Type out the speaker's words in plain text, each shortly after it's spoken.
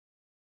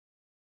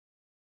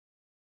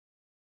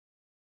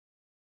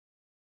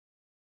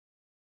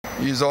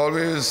He's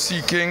always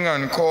seeking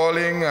and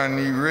calling, and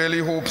he really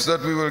hopes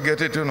that we will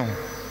get it,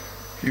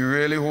 He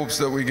really hopes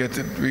that we get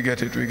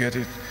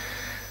it.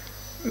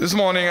 This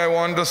morning I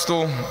want us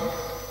to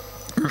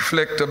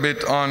reflect a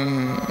bit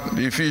on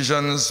the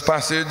Ephesians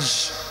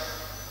passage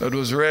that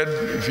was read,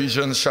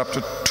 Ephesians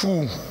chapter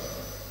 2.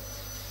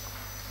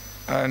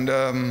 And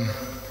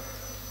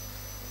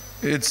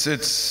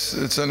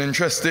it's an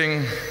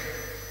interesting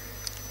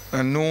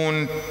and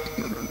known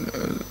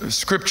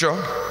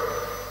scripture.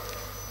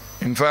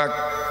 In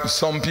fact,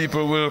 some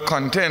people will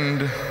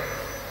contend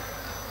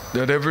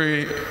that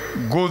every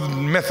good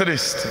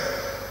Methodist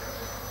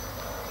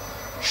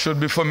should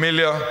be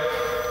familiar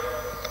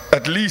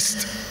at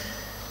least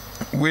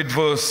with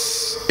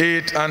verse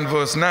 8 and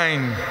verse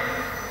 9,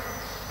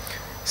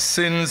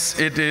 since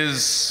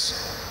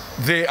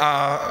they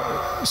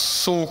are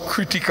so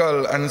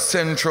critical and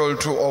central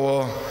to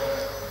our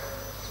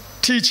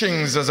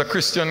teachings as a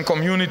Christian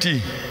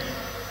community.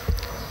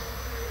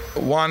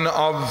 One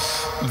of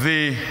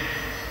the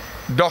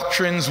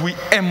doctrines we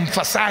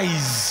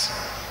emphasize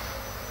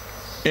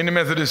in the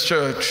Methodist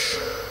Church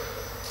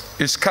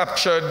is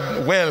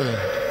captured well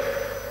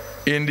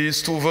in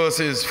these two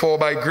verses. For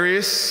by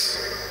grace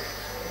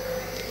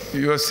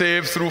you are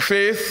saved through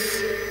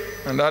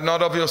faith, and that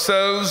not of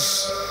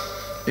yourselves,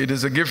 it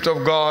is a gift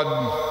of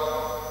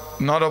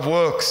God, not of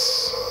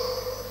works,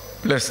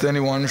 lest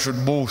anyone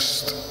should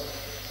boast.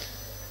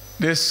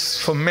 This,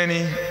 for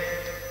many,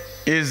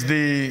 is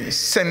the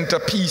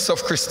centerpiece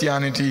of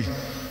Christianity.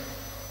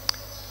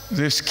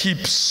 This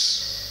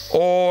keeps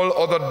all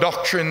other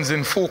doctrines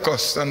in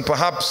focus, and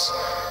perhaps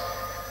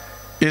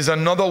is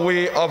another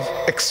way of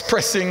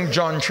expressing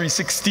John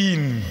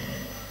 3:16.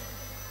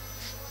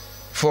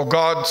 For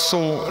God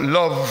so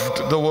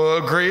loved the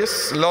world,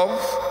 grace, love,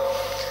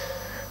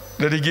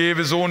 that he gave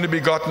his only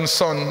begotten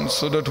Son,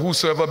 so that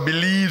whosoever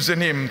believes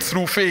in him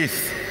through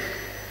faith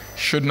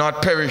should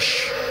not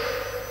perish,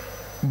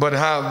 but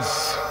have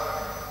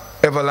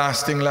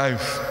everlasting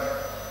life.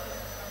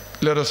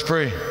 Let us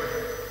pray.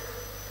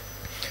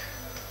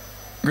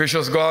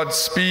 Gracious God,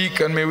 speak,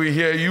 and may we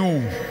hear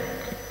you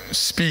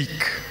speak.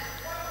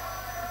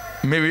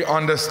 May we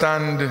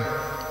understand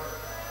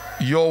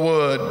your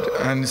word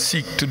and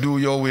seek to do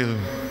your will.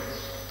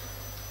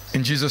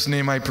 In Jesus'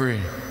 name I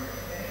pray.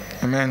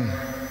 Amen.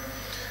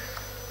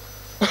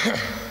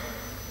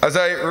 As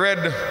I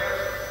read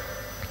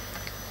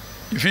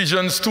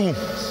Ephesians 2,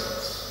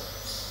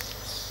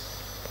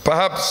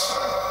 perhaps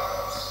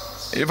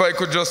if I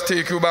could just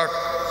take you back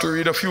to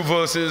read a few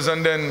verses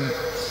and then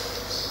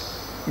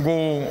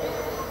go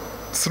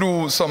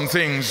through some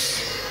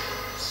things.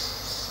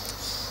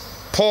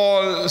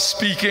 Paul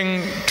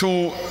speaking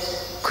to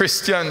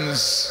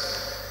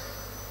Christians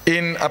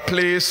in a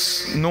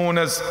place known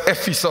as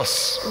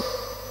Ephesus.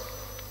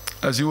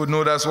 As you would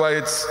know, that's why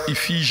it's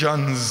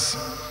Ephesians.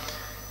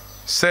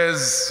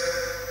 Says,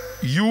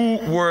 you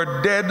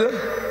were dead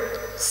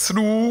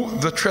through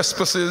the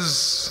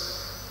trespasses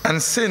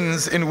and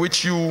sins in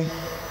which you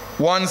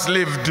once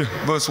lived,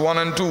 verse 1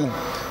 and 2,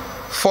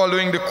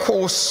 following the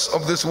course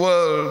of this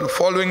world,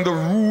 following the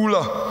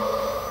ruler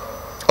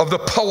of the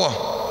power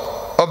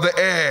of the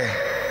air,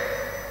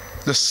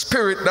 the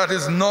spirit that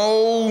is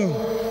now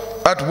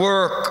at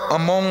work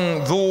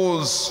among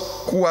those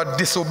who are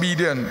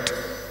disobedient.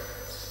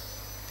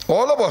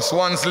 All of us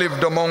once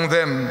lived among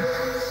them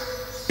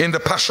in the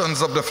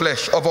passions of the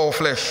flesh, of our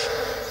flesh,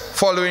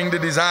 following the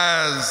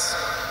desires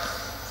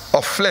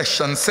of flesh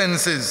and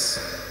senses.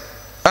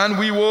 And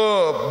we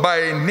were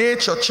by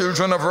nature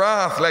children of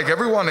wrath like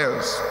everyone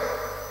else.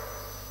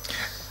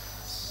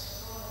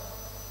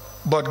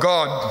 But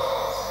God,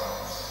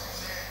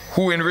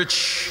 who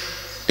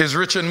is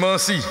rich in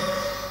mercy,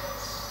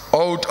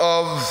 out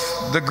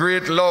of the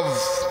great love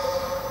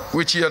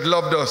which he had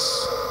loved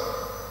us,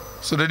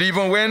 so that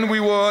even when we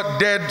were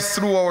dead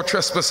through our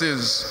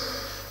trespasses,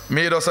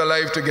 made us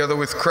alive together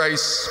with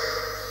Christ.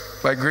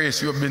 By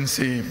grace you have been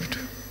saved.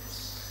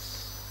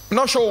 I'm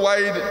not sure why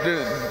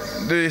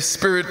the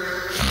Spirit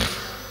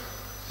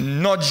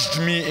nudged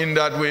me in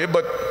that way,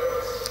 but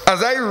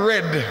as I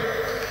read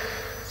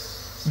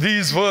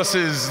these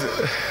verses,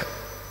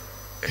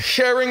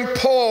 hearing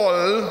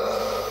Paul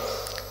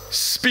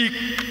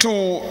speak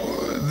to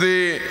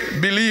the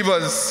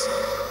believers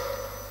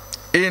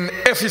in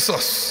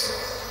Ephesus,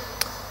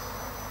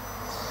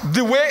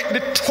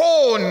 the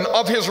tone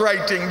of his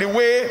writing, the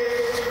way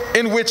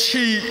in which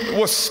he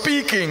was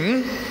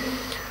speaking,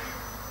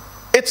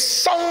 it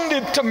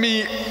sounded to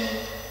me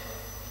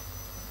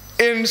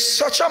in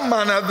such a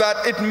manner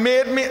that it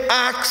made me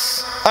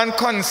ask and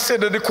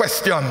consider the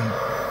question,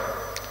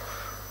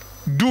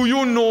 do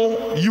you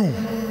know you?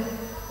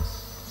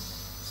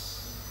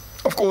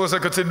 Of course I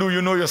could say, do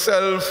you know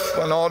yourself,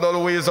 and all other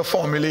ways of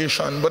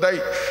formulation, but I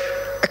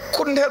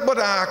couldn't help but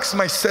ask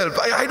myself,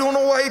 I don't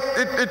know why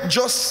it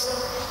just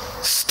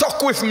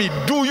stuck with me.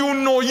 Do you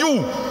know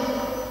you?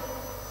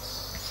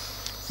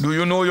 Do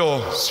you know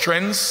your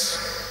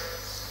strengths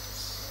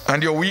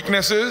and your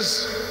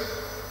weaknesses?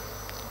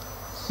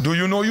 Do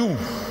you know you?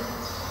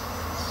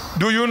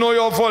 Do you know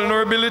your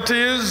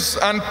vulnerabilities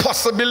and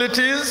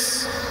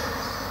possibilities?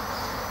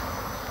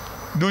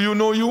 Do you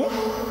know you?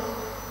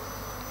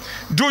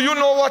 Do you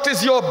know what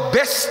is your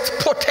best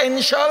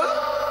potential?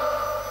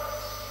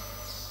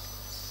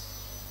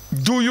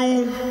 Do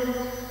you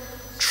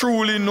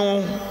truly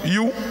know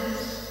you?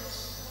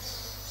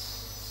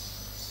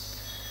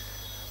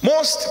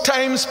 Most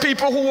times,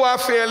 people who are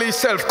fairly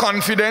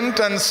self-confident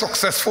and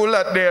successful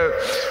at their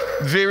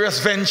various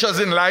ventures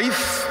in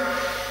life,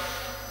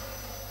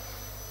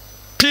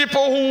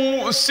 people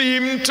who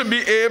seem to be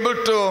able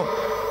to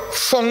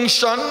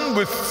function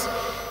with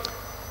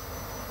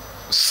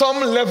some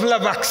level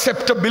of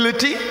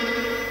acceptability,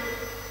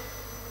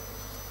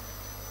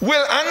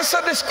 will answer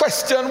this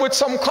question with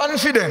some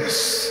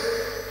confidence.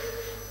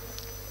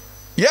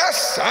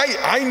 Yes,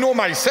 I know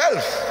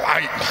myself.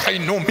 I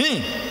know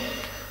me.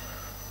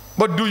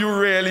 But do you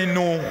really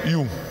know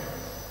you?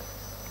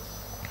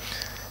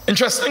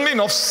 Interestingly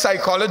enough,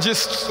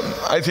 psychologists,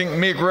 I think,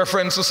 make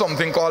reference to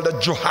something called the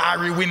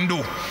Johari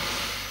window.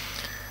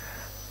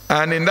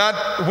 And in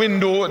that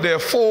window, there are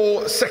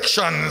 4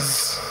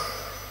 sections.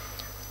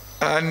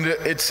 And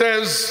it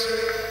says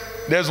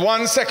there's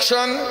one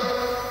section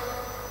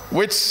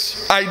which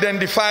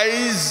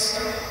identifies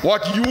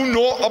what you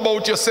know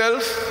about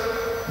yourself,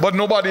 but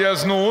nobody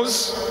else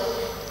knows.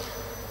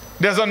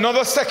 There's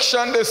another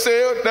section, they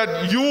say,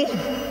 that you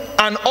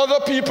and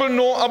other people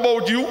know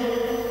about you.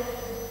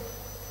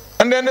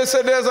 And then they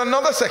say there's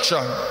another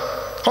section.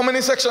 How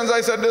many sections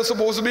I said there's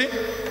supposed to be?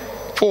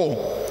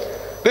 4.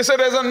 They say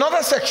there's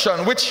another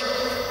section which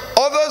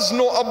others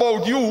know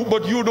about you,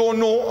 but you don't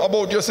know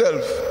about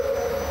yourself.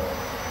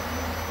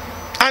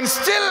 And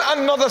still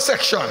another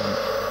section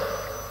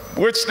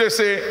which they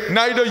say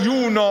neither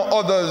you nor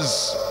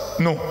others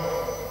know.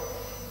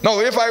 Now,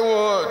 if I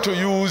were to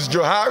use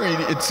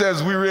Johari, it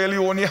says we really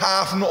only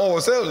half know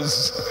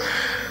ourselves.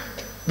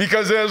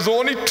 Because there's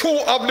only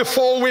 2 of the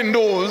 4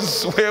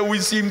 windows where we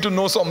seem to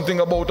know something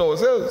about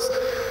ourselves.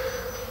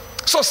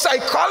 So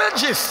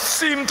psychologists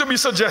seem to be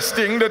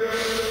suggesting that,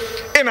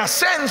 in a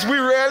sense, we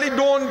really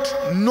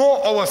don't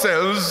know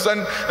ourselves.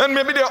 And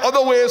maybe there are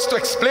other ways to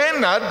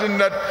explain that, in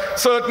that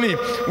certainly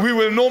we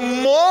will know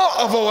more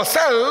of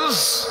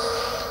ourselves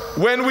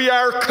when we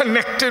are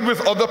connected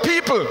with other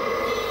people.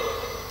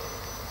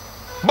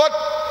 But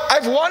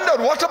I've wondered,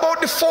 what about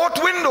the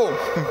 4th window?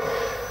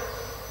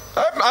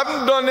 I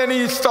haven't done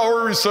any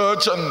thorough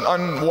research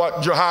on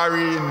what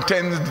Johari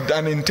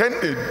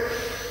intended.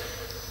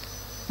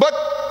 But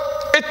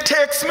it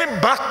takes me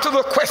back to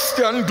the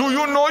question, do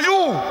you know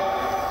you?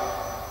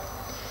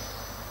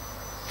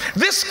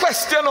 This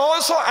question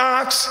also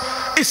asks,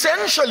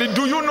 essentially,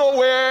 do you know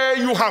where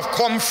you have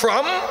come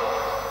from?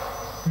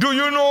 Do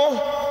you know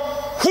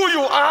who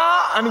you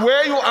are and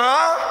where you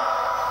are?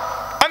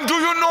 And do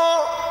you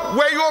know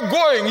where you're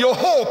going, your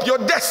hope, your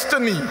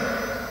destiny?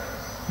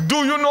 Do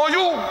you know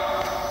you?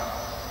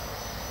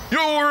 You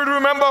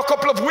remember a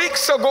couple of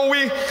weeks ago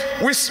we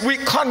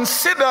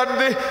considered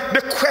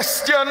the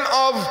question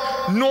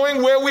of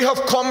knowing where we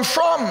have come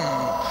from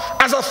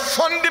as a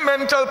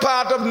fundamental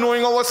part of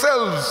knowing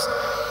ourselves.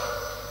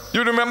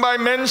 You remember I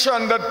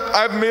mentioned that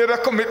I've made a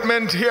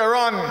commitment here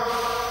on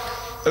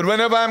that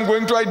whenever I'm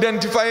going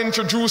to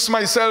introduce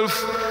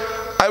myself,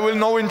 I will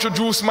now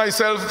introduce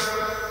myself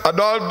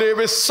Adolf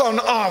Davis, son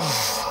of,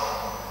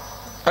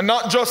 and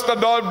not just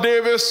Adolf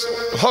Davis,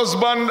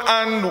 husband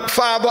and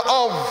father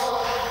of.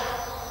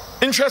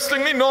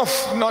 Interestingly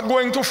enough, not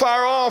going too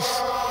far off,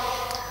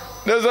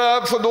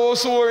 for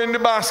those who are in the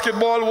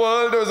basketball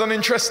world, there was an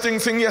interesting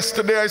thing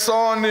yesterday I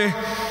saw on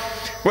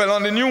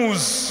the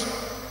news,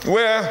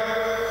 where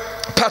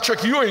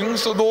Patrick Ewing,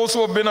 so those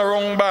who have been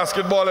around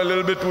basketball a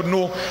little bit would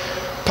know,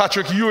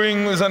 Patrick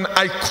Ewing is an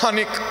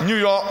iconic New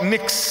York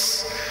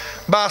Knicks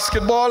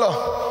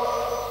basketballer.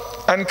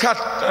 And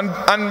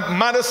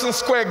Madison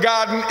Square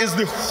Garden is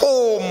the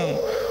home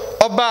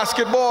of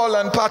basketball,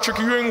 and Patrick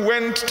Ewing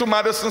went to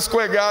Madison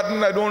Square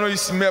Garden. I don't know,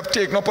 he may have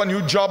taken up a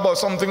new job or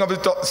something of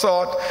the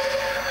sort.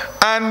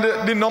 And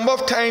the number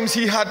of times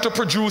he had to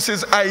produce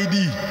his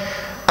ID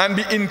and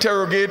be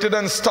interrogated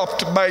and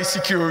stopped by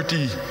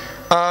security,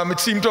 it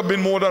seemed to have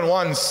been more than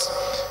once.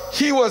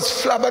 He was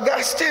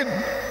flabbergasted.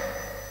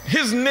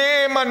 His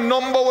name and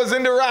number was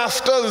in the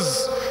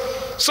rafters.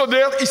 So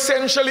they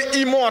essentially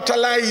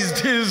immortalized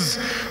his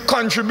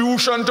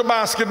contribution to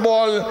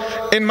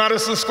basketball in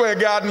Madison Square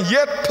Garden.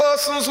 Yet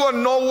persons who are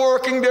now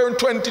working there in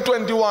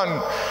 2021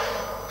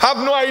 have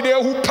no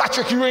idea who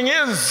Patrick Ewing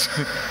is.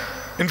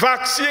 In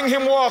fact, seeing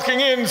him walking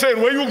in, saying,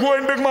 "Where you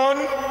going, big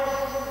man?"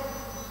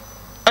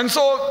 And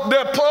so there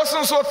are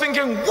persons who are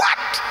thinking,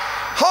 what?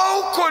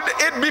 How could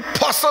it be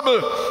possible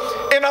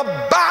in a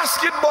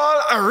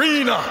basketball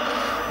arena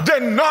they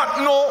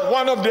not know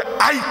one of the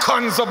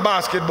icons of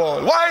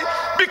basketball? Why?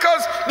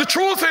 Because the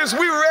truth is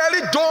we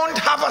really don't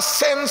have a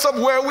sense of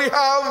where we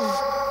have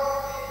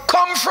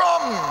come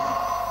from.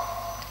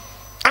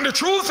 And the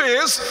truth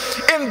is,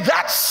 in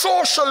that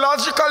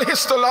sociological,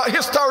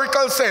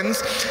 historical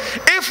sense,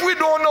 if we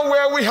don't know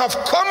where we have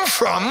come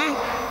from,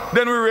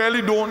 then we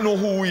really don't know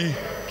who we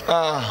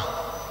are.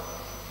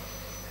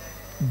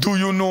 do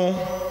you know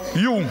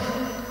you?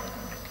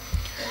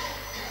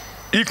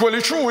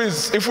 Equally true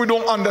is if we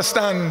don't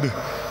understand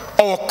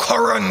our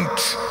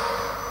current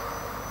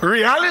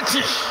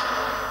reality,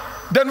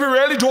 then we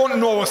really don't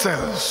know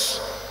ourselves.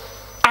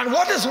 And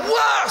what is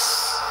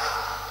worse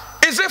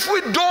is if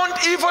we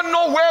don't even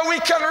know where we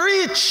can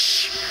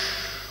reach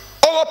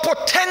our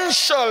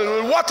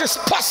potential, what is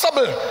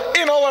possible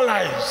in our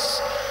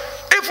lives.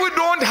 If we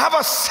don't have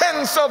a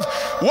sense of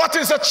what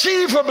is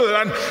achievable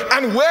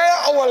and where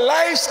our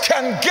lives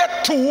can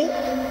get to,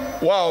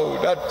 wow,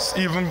 that's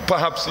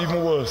perhaps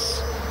even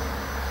worse.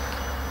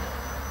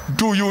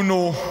 Do you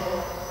know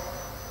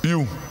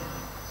you?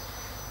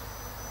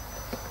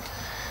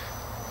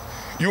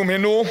 You may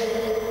know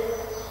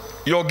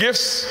your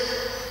gifts.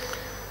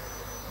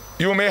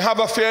 You may have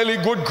a fairly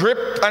good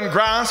grip and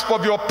grasp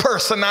of your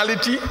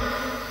personality.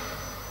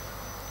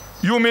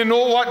 You may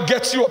know what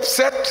gets you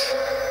upset.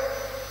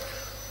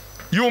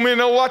 You may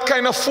know what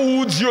kind of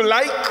foods you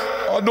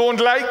like or don't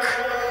like.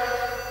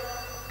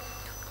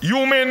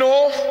 You may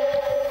know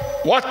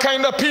what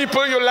kind of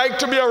people you like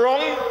to be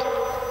around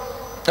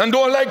and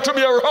don't like to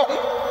be around.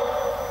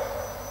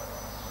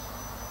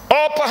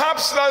 Or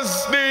perhaps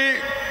as the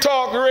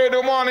talk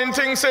radio morning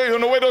thing say, you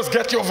know, where does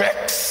get you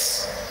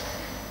vex.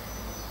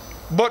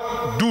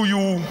 But do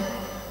you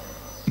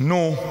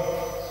know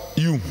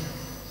you?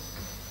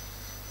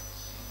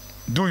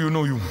 Do you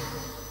know you?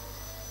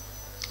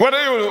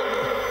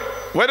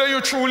 Whether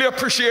you truly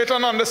appreciate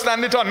and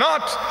understand it or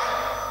not,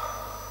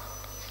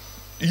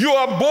 you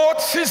are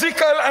both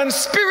physical and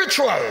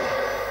spiritual.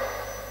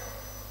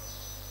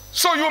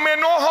 So you may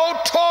know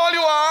how tall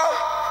you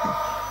are.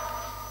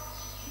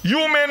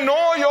 You may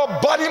know your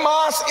body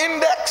mass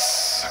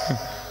index.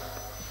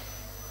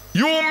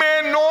 You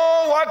may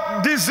know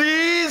what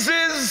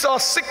diseases or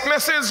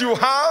sicknesses you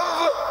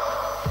have.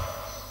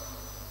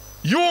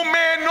 You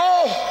may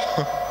know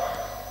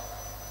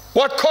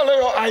what color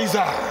your eyes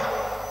are.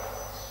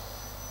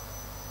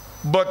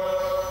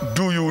 But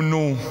do you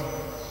know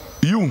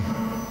you?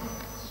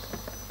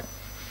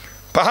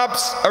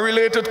 Perhaps a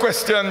related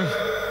question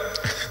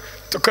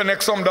to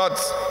connect some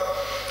dots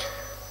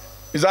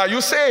is, are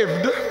you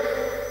saved?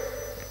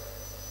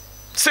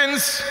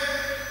 Since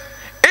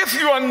if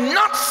you are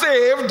not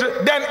saved,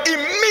 then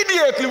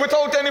immediately,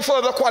 without any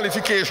further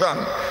qualification,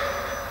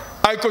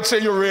 I could say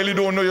you really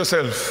don't know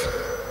yourself.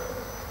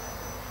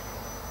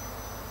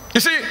 You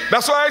see,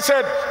 that's why I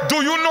said, do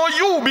you know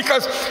you?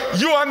 Because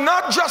you are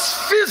not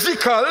just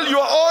physical, you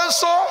are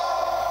also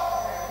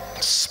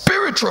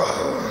spiritual.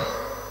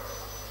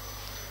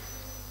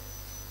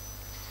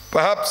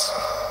 Perhaps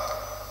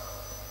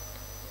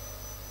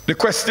the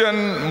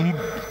question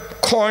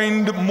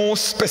coined more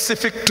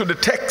specific to the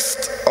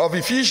text of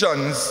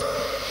Ephesians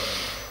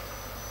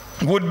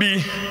would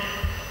be,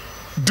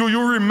 do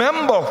you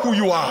remember who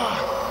you are?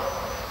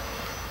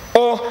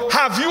 Or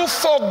have you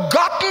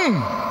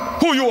forgotten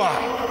who you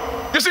are?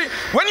 You see,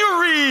 when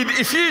you read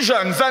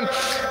Ephesians, and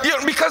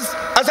because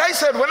as I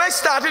said, when I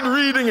started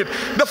reading it,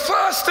 the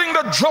first thing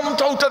that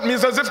jumped out at me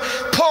is as if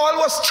Paul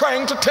was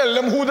trying to tell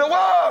them who they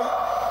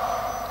were.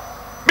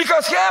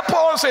 Because here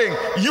Paul is saying,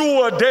 you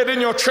were dead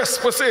in your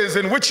trespasses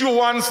in which you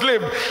once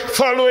lived,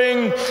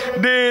 following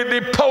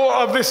the power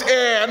of this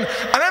air. And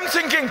I'm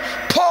thinking,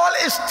 Paul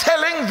is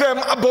telling them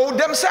about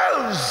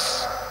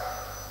themselves.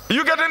 Are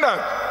you getting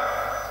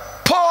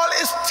that? Paul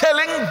is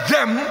telling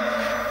them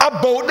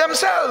about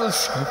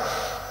themselves.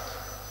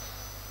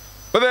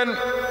 But then,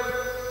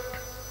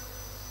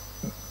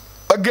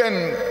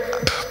 again,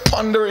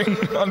 pondering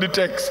on the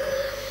text,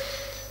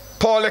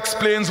 Paul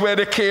explains where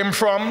they came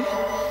from.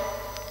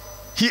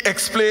 He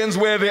explains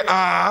where they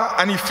are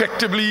and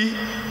effectively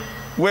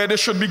where they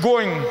should be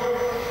going.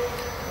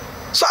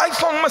 So I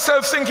found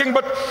myself thinking,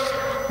 but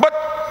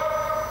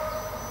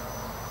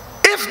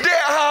if they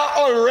are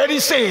already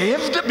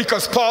saved,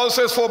 because Paul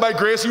says, for by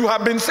grace you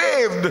have been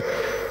saved,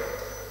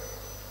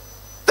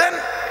 then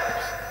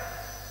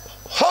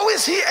how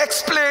is he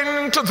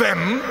explaining to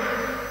them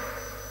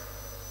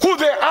who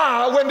they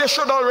are when they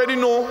should already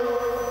know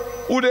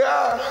who they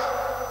are?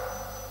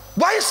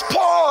 Why is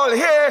Paul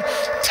here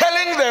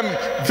telling them,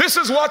 this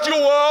is what you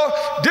were,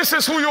 this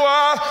is who you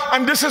are,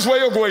 and this is where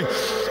you're going?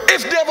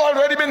 If they've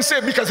already been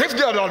saved, because if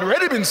they had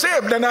already been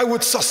saved, then I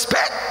would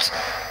suspect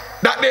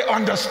that they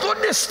understood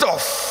this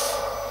stuff.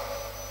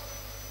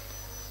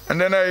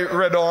 And then I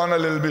read on a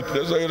little bit.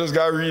 So you just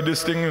got to read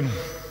this thing.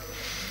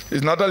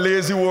 It's not a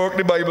lazy work,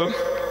 the Bible.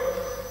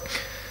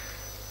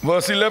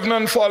 Verse 11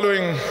 and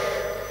following,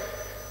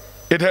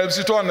 it helps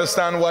you to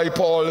understand why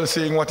Paul is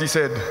saying what he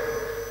said.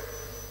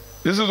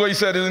 This is what he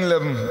said in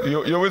 11.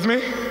 You're with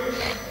me?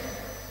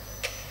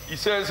 He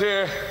says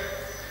here,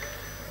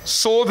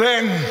 so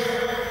then,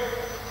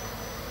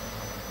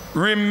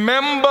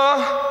 remember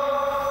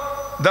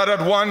that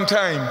at one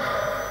time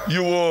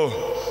you were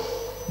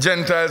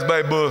Gentiles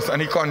by birth.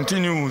 And he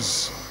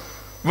continues.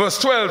 Verse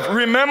 12,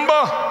 remember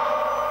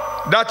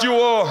that you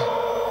were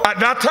at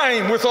that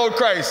time without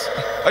Christ.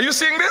 Are you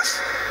seeing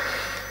this?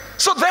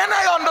 So then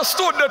I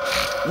understood that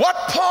what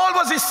Paul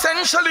was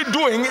essentially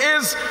doing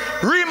is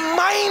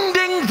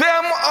reminding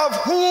them of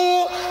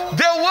who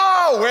they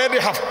were, where they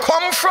have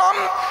come from,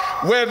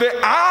 where they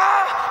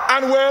are,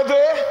 and where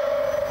they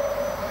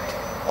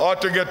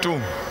ought to get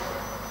to.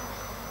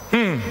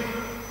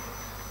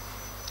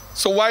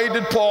 So why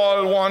did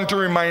Paul want to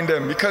remind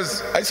them?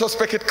 Because I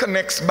suspect it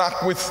connects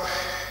back with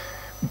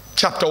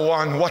chapter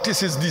 1. What is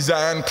his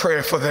desire and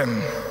prayer for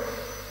them?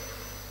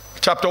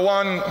 Chapter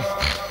 1,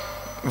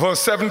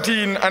 verse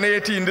 17 and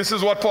 18, this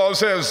is what Paul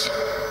says.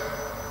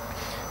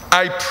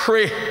 I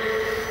pray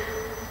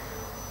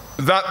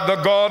that the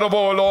God of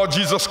our Lord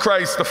Jesus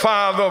Christ, the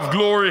Father of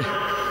glory,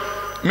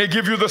 may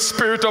give you the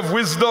spirit of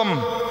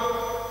wisdom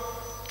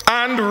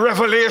and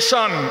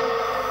revelation,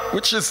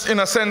 which is in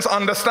a sense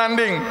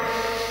understanding,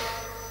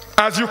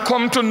 as you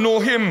come to know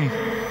him.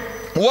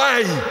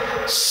 Why?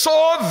 So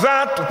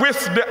that with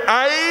the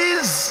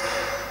eyes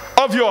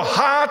of your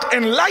heart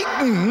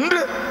enlightened,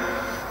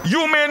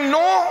 you may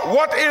know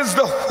what is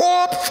the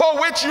hope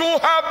for which he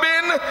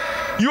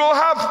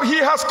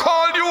has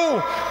called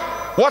you.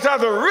 What are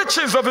the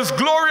riches of his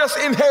glorious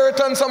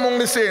inheritance among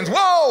the saints?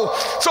 Whoa!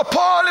 So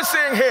Paul is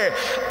saying here,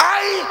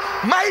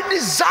 my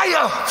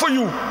desire for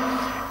you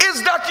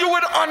is that you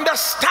would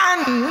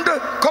understand,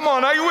 come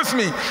on, are you with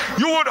me?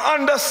 You would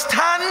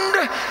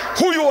understand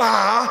who you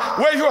are,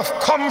 where you have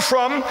come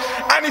from,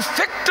 and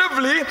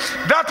effectively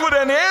that would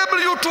enable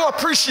you to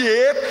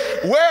appreciate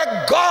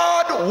where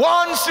God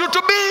wants you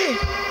to be.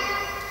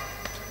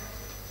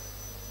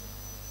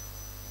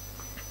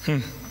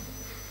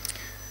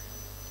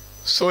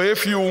 So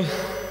if you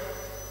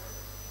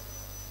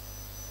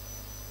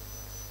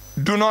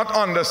do not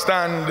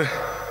understand,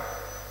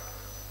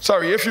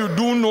 if you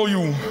do know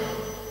you,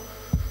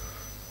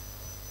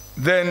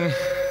 then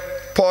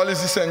Paul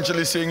is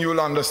essentially saying you will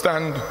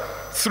understand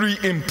three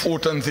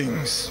important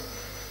things.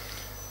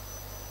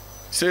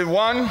 Say,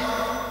 one,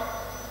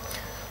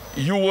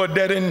 you were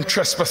dead in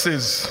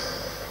trespasses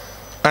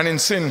and in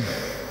sin.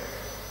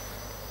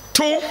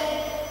 Two,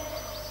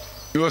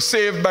 you were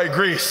saved by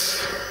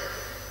grace.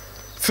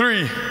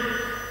 Three,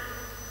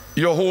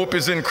 your hope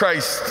is in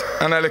Christ.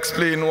 And I'll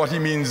explain what he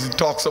means. He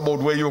talks about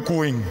where you're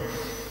going.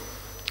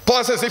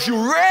 Paul says, if you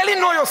really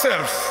know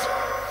yourself,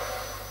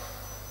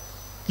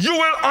 you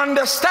will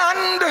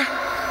understand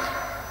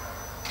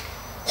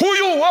who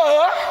you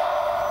were,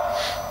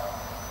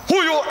 who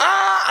you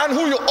are, and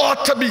who you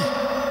ought to be.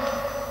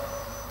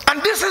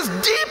 And this is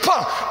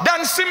deeper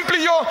than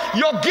simply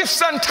your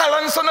gifts and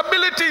talents and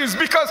abilities,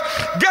 because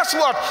guess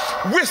what?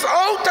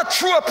 Without a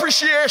true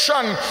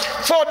appreciation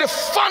for the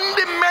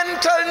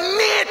fundamental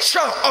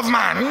nature of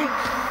man,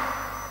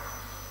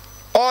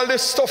 all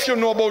this stuff you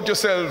know about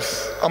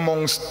yourself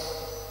amounts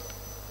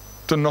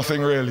to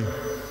nothing really.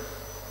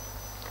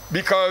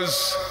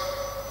 Because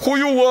who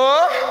you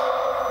were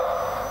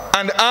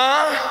and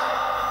are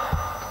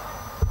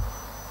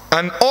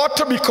and ought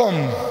to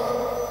become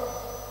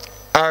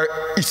are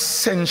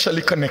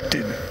essentially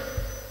connected.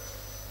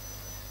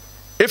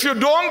 If you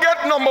don't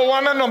get number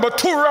 1 and number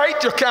 2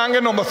 right, you can't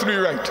get number 3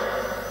 right.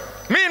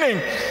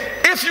 Meaning,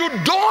 if you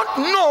don't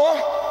know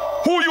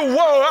who you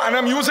were, and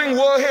I'm using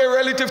were here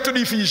relative to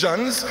the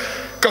Ephesians,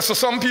 because for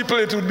some people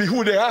it would be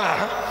who they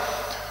are.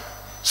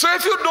 So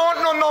if you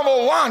don't know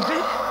number 1,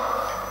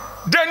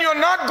 then you're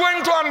not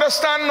going to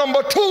understand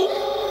number 2,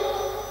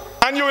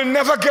 and you will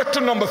never get to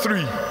number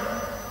 3.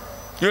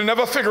 You'll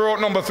never figure out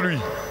number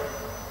 3.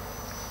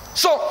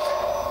 So,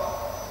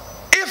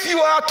 if you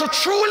are to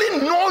truly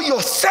know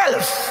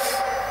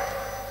yourself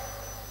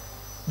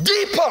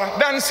deeper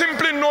than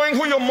simply knowing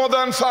who your mother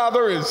and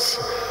father is,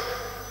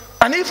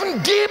 and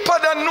even deeper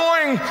than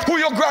knowing who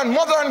your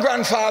grandmother and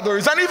grandfather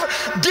is, and even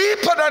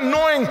deeper than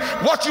knowing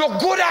what you're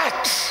good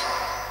at,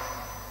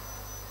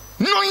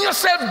 knowing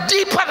yourself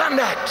deeper than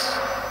that,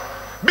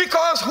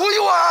 because who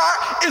you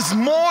are is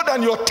more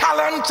than your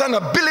talents and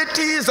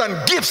abilities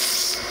and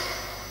gifts.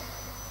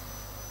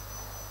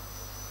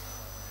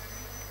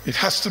 It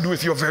has to do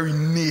with your very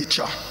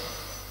nature.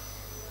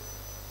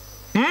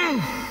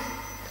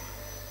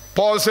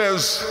 Paul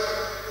says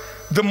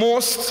the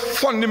most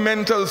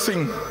fundamental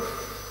thing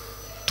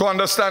to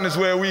understand is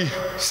where we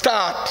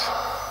start.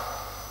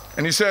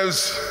 And he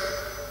says,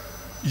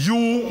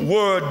 you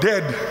were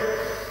dead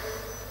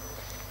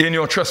in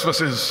your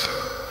trespasses.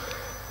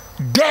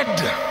 Dead.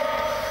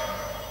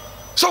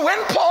 So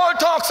when Paul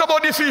talks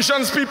about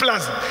Ephesians people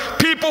as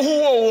people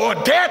who were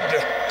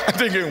dead, I'm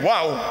thinking,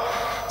 wow,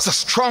 it's a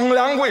strong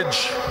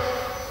language.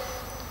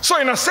 So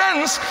in a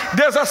sense,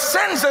 there's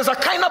a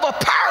kind of a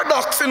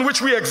paradox in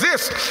which we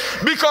exist,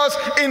 because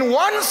in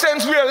one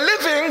sense we are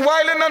living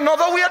while in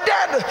another we are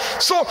dead.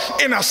 So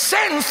in a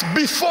sense,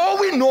 before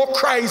we know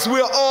Christ, we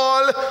are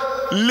all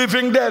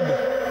living dead.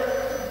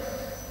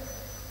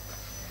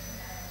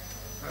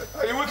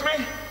 Are you with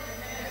me?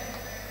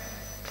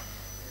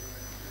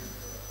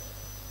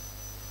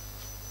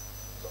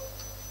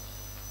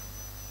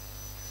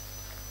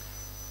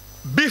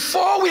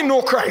 Before we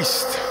know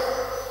Christ,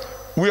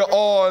 we are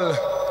all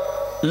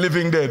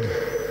living dead.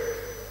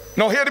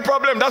 Now here's the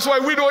problem. That's why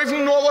we don't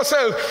even know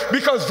ourselves.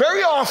 Because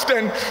very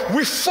often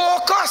we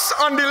focus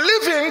on the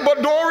living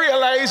but don't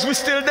realize we're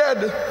still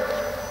dead.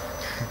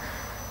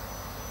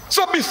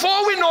 So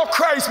before we know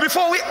Christ,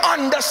 before we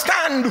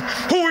understand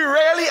who we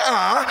really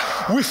are,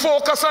 we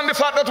focus on the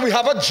fact that we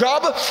have a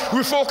job,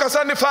 we focus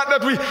on the fact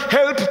that we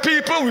help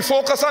people, we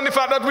focus on the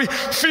fact that we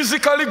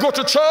physically go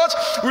to church,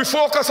 we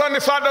focus on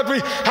the fact that we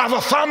have a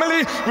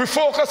family, we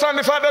focus on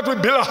the fact that we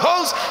build a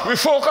house, we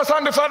focus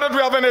on the fact that we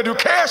have an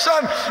education,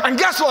 and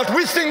guess what?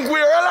 We think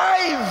we're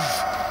alive.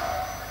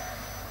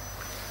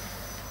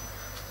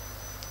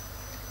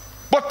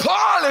 But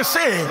Paul is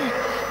saying,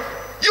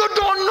 you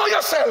don't know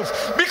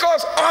yourself,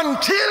 because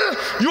until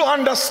you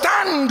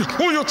understand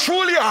who you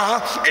truly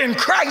are in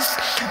Christ,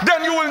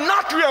 then you will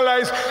not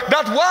realize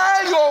that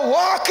while you're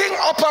walking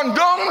up and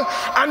down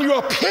and you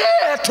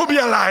appear to be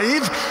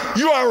alive,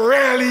 you are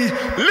really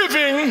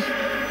living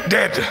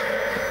dead.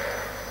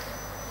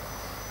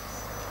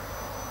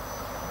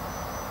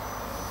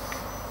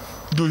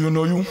 Do you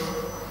know you?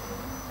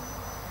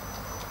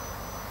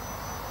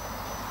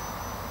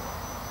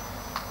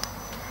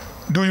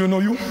 Do you know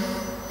you?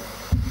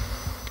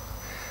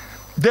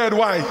 Dead,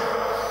 why?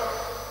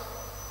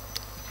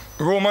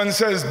 Romans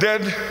says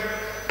dead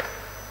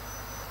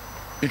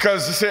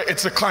because he said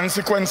it's a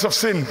consequence of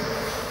sin.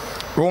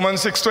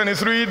 Romans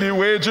 6:23, the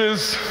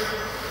wages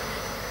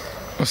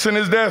of sin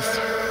is death.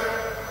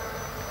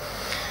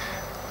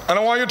 And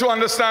I want you to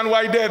understand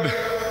why dead.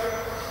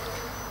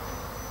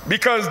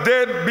 Because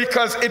dead,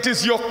 because it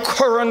is your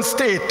current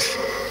state.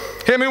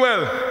 Hear me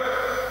well.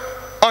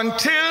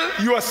 Until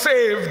you are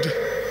saved,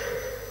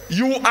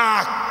 you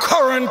are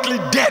currently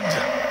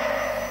dead.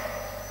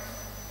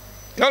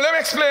 Now let me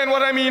explain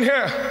what I mean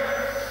here.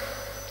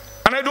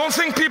 And I don't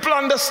think people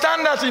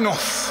understand that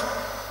enough.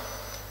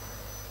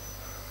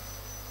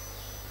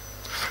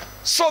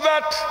 So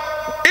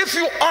that if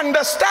you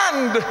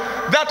understand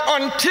that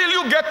until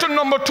you get to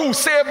number 2,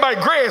 saved by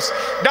grace,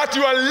 that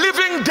you are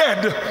living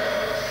dead,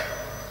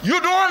 you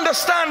don't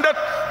understand that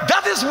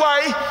that is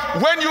why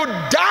when you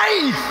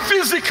die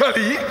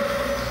physically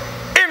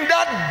in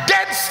that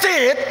dead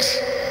state,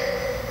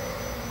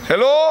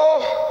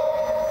 hello?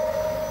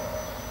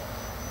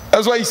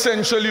 That's why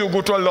essentially you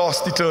go to a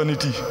lost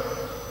eternity.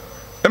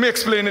 Let me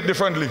explain it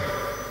differently.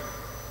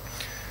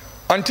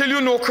 Until you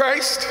know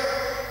Christ,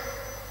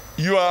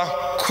 you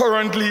are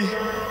currently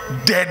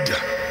dead.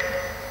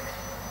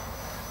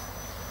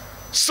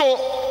 So,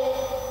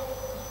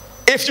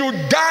 if you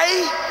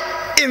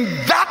die in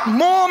that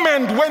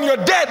moment when you're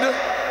dead,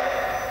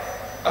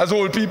 as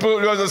old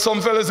people, as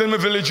some fellas in my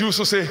village used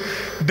to say,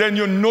 then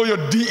you know you're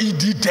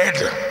DED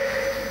dead.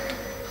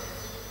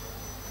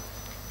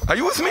 Are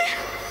you with me?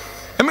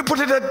 Let me put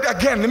it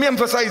again, let me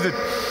emphasize it.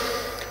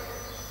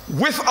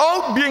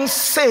 Without being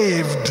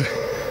saved,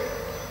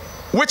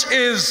 which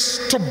is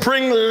to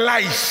bring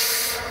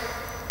life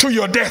to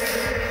your death,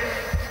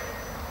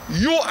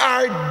 you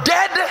are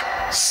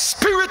dead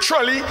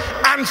spiritually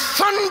and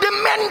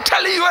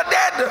fundamentally you are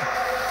dead.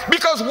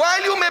 Because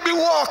while you may be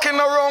walking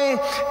around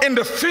in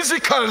the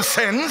physical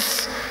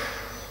sense,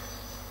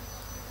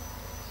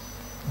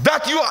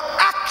 that you are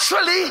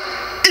actually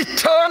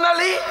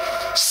eternally,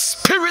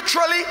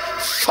 spiritually,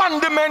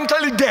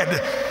 fundamentally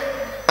dead.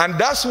 And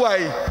that's why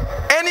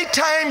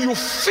anytime you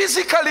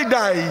physically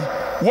die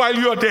while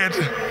you're dead,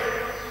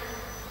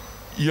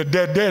 you're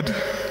dead.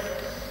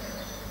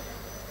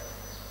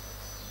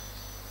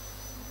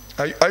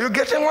 Are you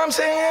getting what I'm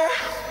saying here?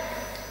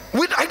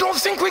 I don't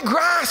think we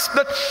grasp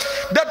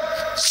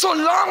that so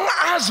long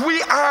as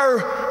we are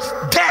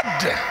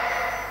dead,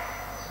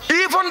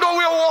 even though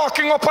we are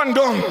walking up and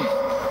down,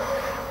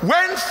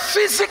 when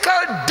physical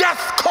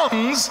death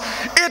comes,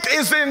 it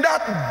is in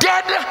that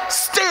dead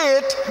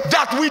state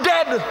that we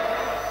dead.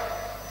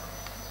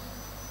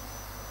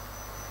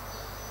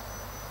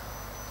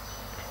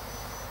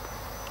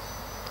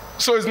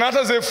 So it's not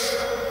as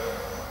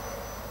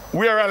if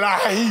we are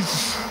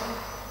alive.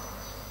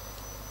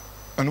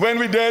 And when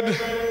we're dead,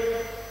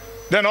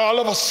 then all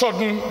of a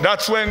sudden,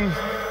 that's when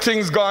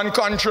things gone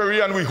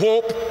contrary and we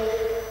hope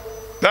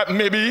that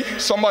maybe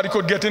somebody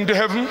could get into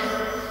heaven.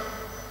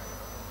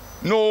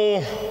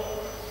 No,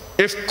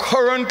 if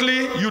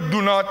currently you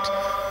do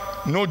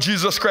not know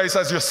Jesus Christ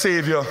as your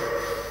Savior,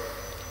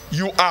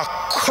 you are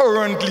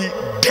currently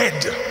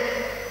dead.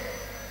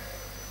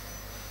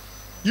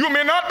 You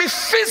may not be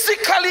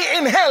physically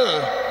in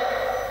hell,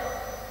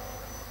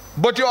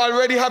 but you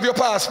already have your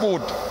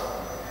passport.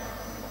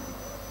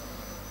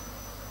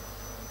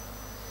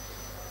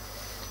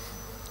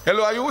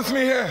 Hello, are you with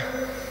me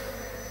here?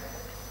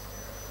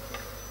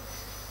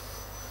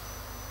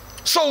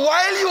 So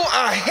while you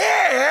are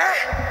here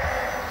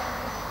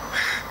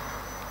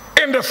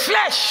in the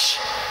flesh,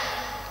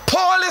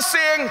 Paul is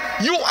saying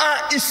you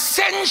are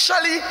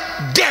essentially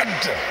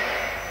dead.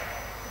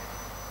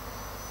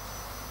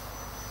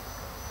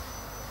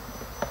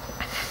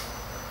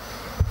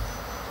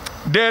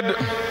 Dead.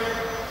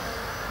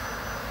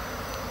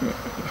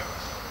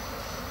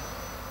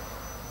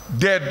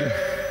 Dead.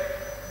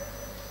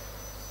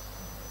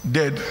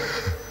 Dead.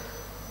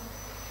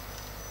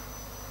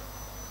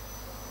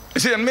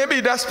 See, and maybe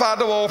that's part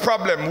of our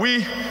problem.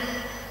 We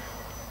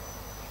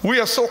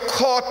are so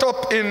caught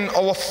up in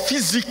our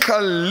physical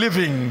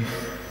living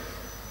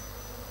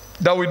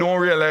that we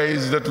don't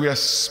realize that we are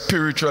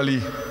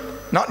spiritually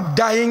not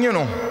dying,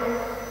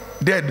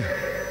 dead.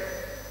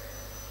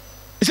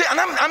 You see, and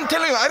I'm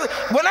telling you,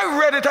 when I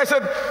read it, I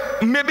said,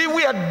 maybe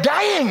we are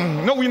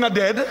dying. No, we're not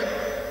dead.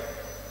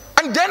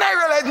 And then I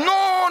realized,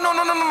 no.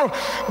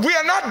 We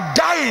are not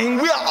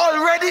dying. We are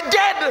already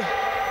dead.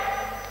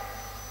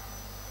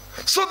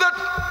 So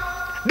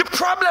that the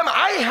problem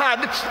I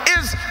had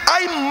is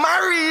I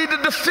married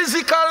the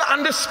physical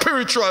and the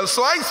spiritual.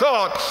 So I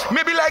thought,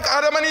 maybe like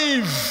Adam and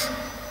Eve.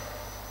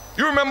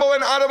 You remember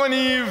when Adam and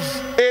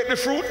Eve ate the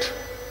fruit?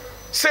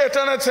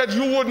 Satan had said,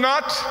 you would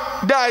not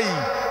die.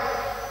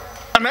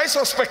 And I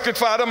suspected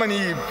for Adam and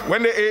Eve,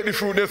 when they ate the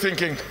fruit, they're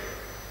thinking,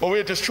 oh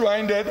wait, it's true, I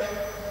ain't dead.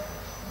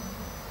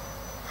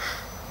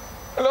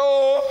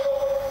 Hello?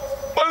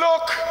 But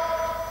look,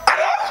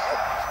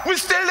 Adam, we're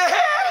still there.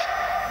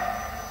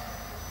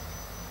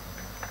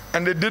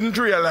 And they didn't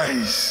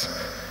realize,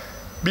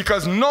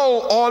 because now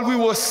all we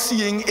were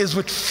seeing is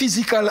with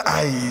physical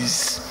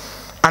eyes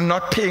and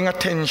not paying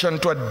attention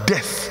to a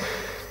death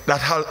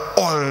that had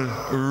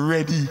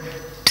already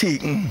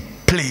taken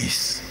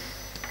place.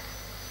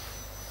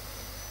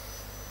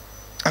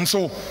 And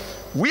so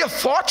we are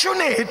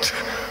fortunate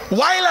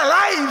while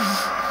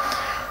alive.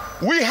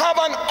 We have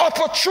an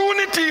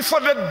opportunity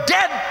for the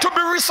dead to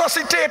be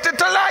resuscitated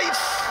to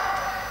life.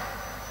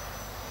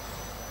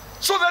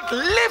 So that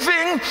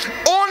living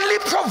only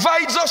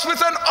provides us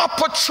with an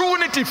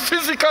opportunity,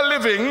 physical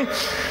living,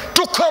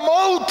 to come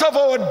out of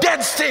our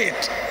dead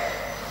state.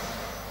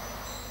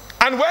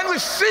 And when we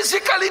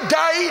physically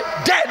die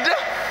dead,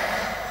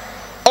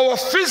 our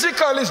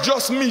physical is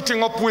just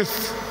meeting up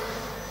with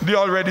the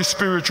already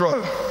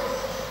spiritual.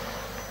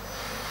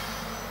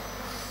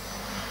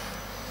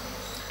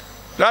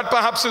 That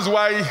perhaps is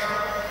why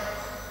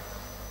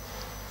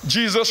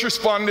Jesus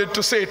responded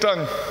to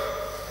Satan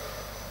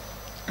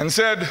and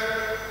said,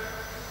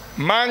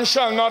 man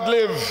shall not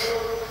live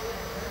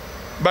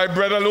by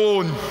bread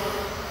alone.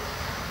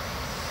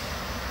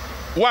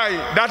 Why?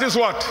 That is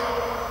what?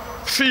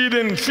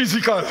 Feeding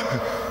physical.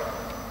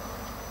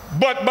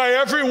 But by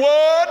every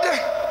word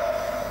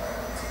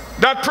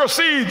that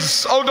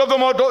proceeds out of the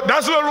mouth,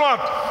 that's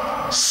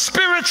what?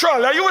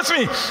 Spiritual. Are you with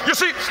me? You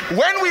see,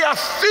 when we are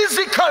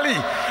physically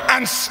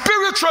and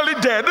spiritually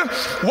dead,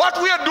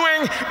 what we are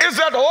doing is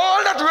that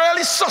all that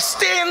really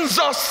sustains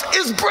us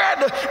is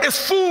bread, is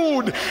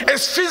food,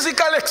 is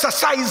physical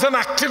exercise and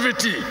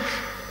activity.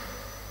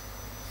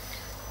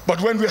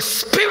 But when we are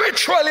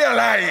spiritually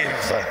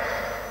alive,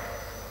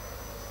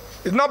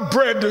 it's not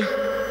bread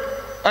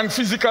and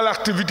physical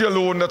activity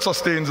alone that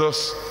sustains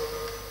us,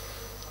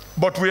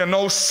 but we are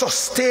now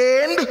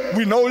sustained,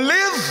 we now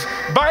live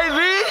by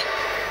the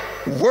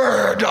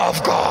Word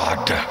of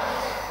God.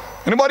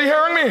 Anybody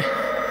hearing me?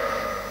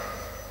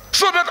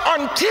 So that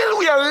until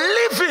we are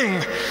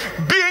living,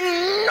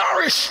 being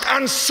nourished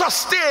and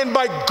sustained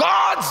by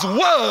God's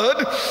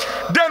Word,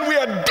 then we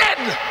are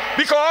dead,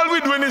 because all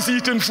we're doing is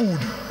eating food.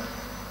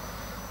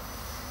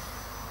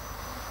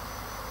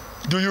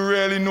 Do you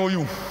really know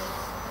you?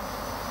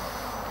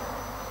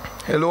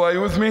 Hello, are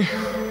you with me?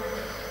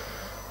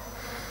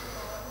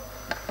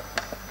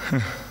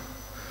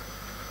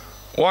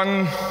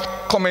 One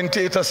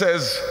commentator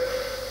says,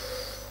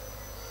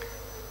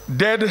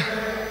 dead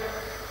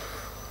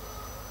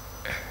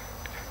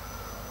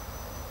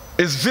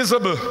is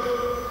visible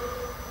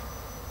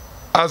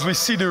as we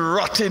see the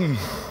rotting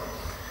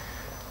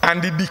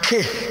and the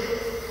decay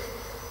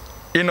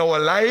in our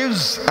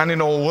lives and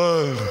in our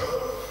world.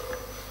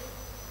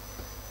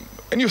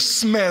 And you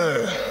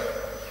smell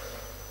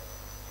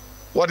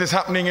what is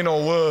happening in our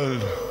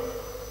world.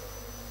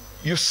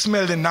 You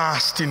smell the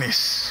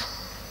nastiness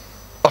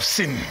of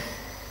sin.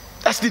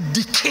 That's the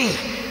decay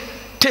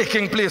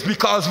taking place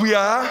because we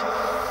are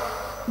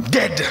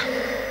dead.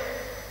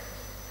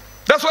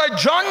 That's why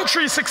John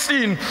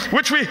 3:16,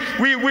 which we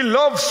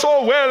love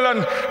so well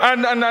and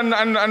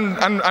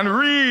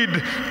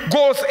read,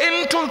 goes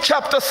into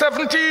chapter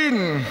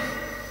 17.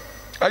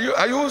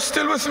 Are you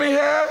still with me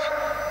here?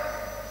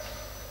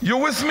 You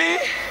with me?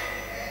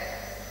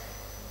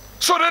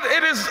 So that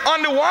it is,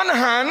 on the one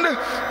hand,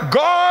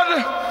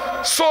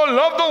 God so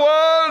loved the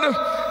world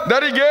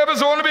that he gave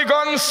his only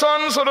begotten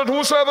Son, so that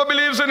whosoever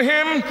believes in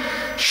him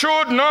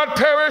should not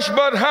perish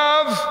but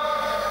have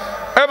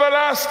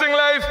everlasting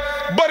life.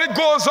 But it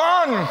goes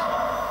on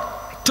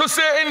to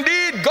say,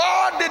 indeed,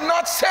 God did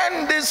not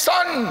send his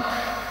Son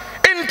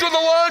into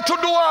the world to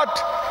do what?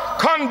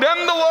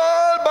 Condemn the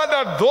world, but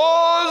that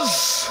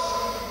those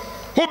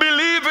who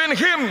believe in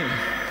him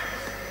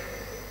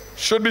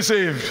should be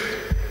saved.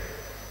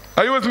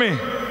 Are you with me?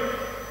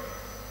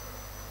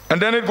 And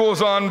then it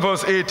goes on,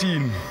 verse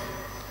 18.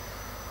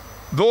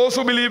 Those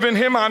who believe in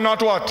him are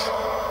not what?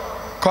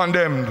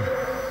 Condemned.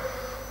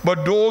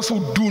 But those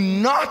who do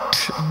not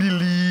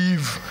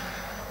believe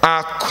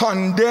are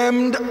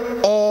condemned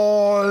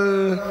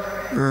already.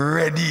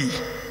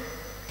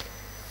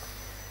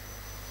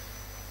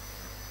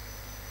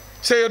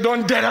 say you're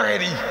done dead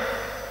already.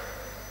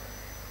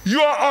 You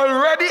are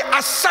already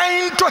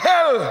assigned to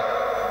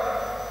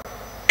hell.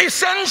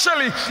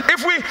 Essentially,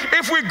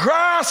 if we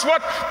grasp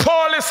what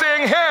Paul is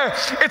saying here,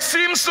 it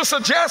seems to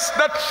suggest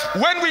that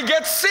when we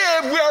get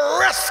saved, we are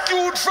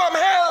rescued from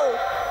hell.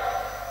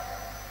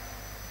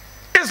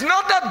 It's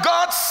not that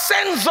God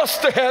sends us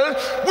to hell.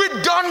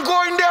 We're done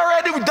going there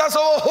already. That's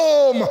our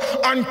home.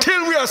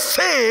 Until we are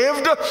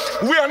saved,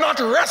 we are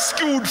not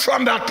rescued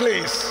from that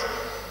place.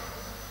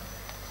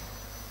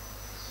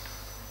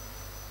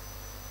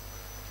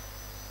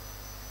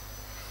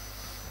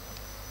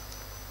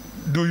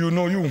 Do you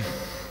know you?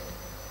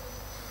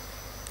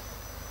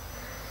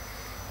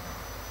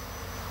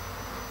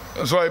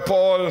 That's why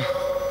Paul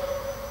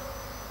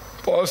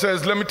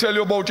says, let me tell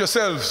you about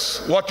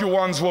yourselves, what you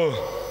once were.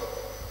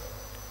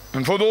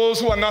 And for those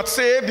who are not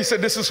saved, he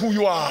said, this is who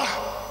you are.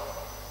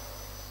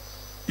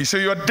 He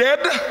said, you're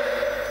dead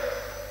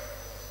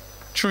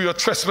through your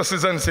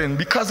trespasses and sin.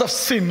 Because of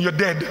sin, you're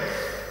dead.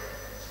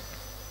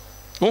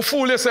 Don't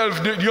fool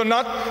yourself. You're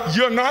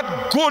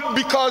not good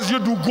because you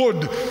do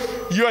good.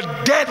 You're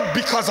dead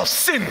because of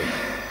sin.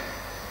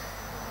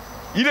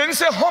 He didn't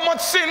say how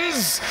much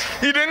sins.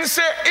 He didn't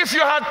say if you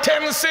had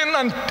 10 sin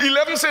and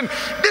 11 sin.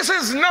 This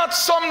is not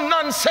some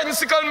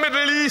nonsensical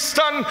Middle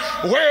Eastern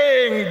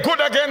weighing good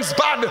against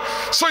bad.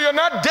 So you're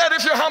not dead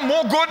if you have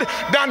more good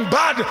than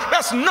bad.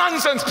 That's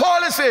nonsense.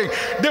 Paul is saying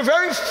the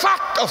very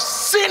fact of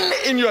sin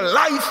in your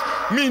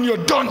life means you're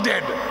done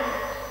dead.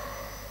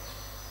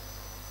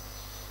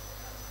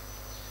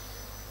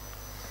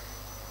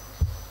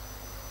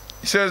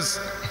 He says,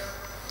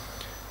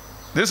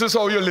 this is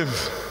how you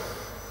live.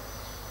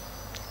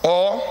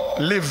 Or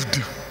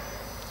lived.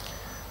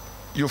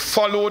 You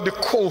follow the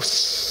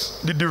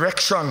course, the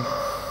direction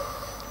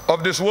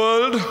of this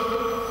world,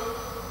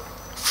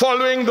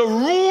 following the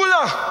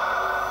ruler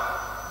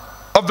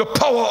of the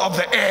power of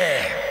the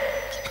air.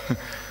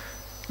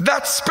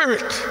 That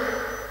spirit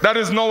that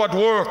is now at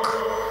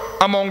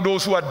work among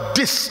those who are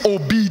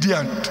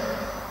disobedient.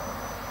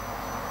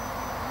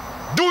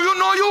 Do you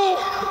know you?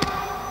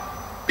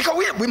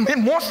 Because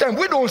most time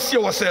we don't see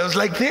ourselves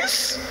like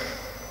this.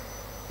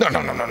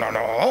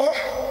 No.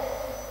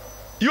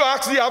 You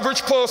ask the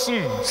average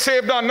person,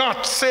 saved or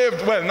not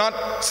saved, well,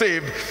 not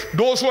saved,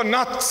 those who are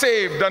not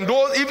saved, and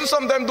those, even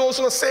sometimes those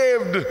who are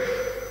saved,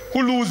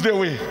 who lose their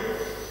way.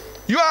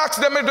 You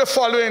ask them if they're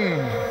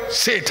following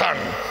Satan.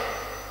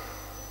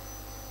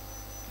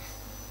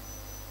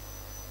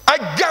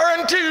 I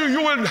guarantee you,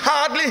 you will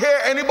hardly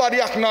hear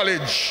anybody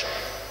acknowledge,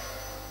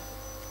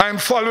 I'm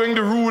following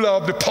the ruler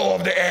of the power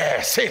of the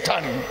air.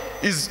 Satan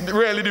is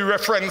really the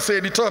reference, say,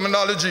 the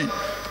terminology.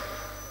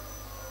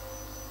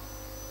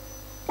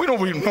 We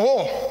don't really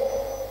know.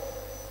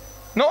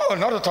 No,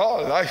 not at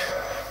all. I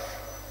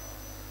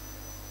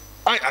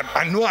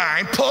know I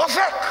ain't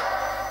perfect.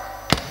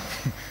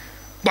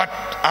 But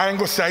I ain't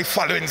going to say I'm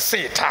following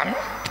Satan.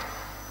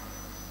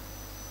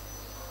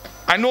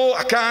 I know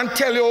I can't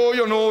tell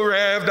you,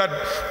 Rev,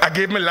 that I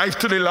gave my life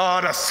to the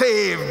Lord, I'm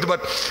saved.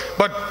 But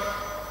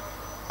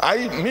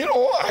I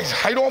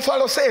don't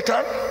follow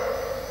Satan.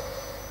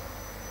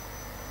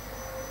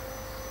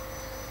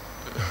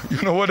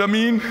 You know what I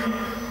mean?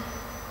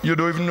 You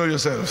don't even know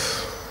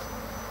yourself.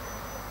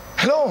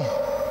 Hello.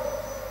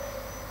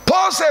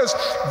 Paul says,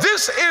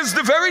 this is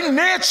the very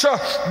nature,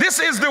 this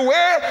is the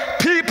way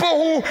people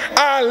who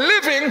are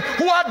living,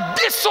 who are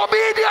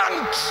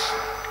disobedient.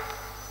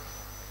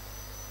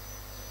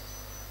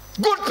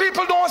 Good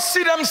people don't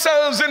see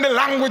themselves in the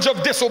language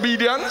of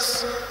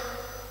disobedience.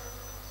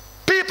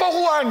 People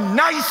who are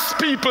nice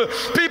people,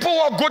 people who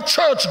are good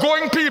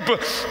church-going people,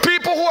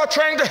 people who are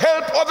trying to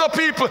help other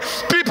people,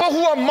 people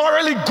who are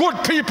morally good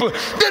people,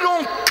 they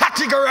don't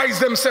categorize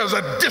themselves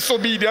as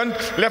disobedient.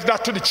 Left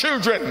that to the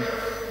children.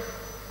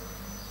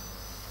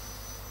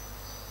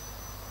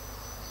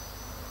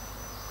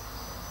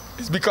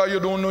 It's because you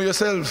don't know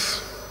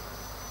yourself.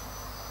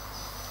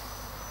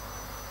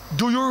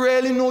 Do you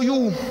really know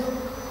you?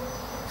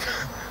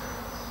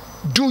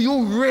 Do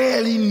you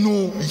really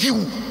know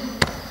you?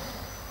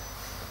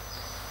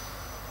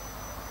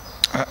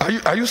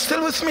 Are you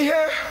still with me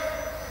here?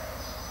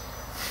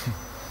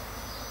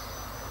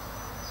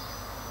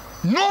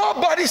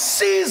 Nobody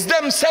sees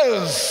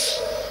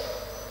themselves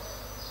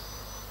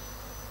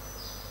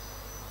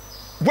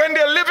when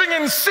they're living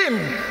in sin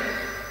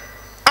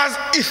as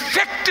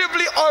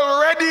effectively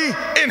already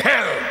in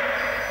hell.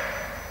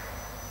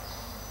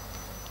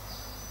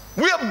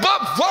 We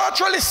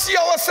virtually see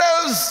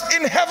ourselves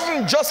in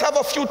heaven, just have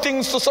a few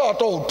things to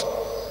sort out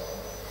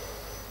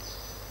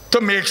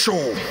to make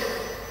sure.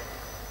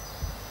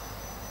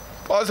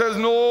 Paul says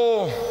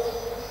no.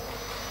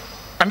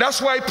 And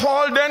that's why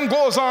Paul then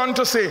goes on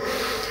to say,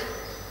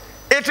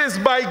 it is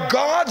by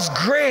God's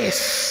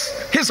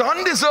grace, his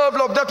undeserved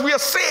love, that we are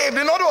saved.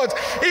 In other words,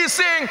 he's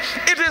saying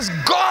it is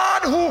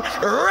God who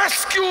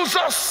rescues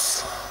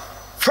us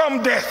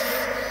from death.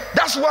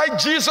 That's why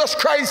Jesus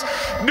Christ,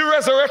 the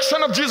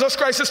resurrection of Jesus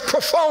Christ is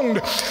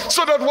profound.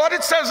 So that what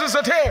it says is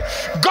that, hey,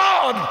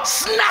 God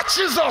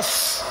snatches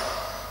us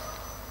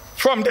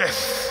from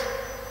death.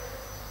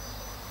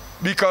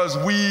 because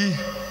we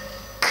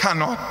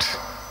cannot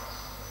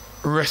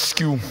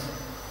rescue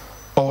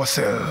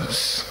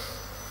ourselves.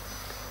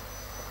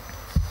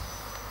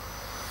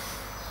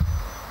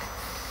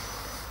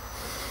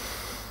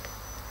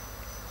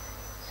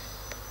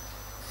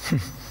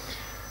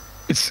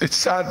 It's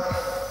sad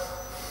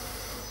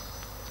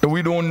that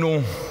we don't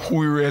know who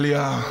we really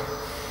are.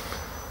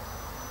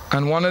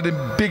 And one of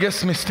the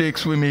biggest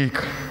mistakes we make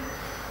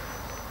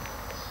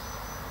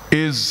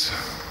is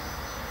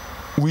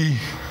we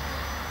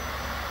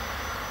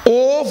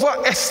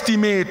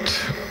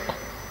overestimate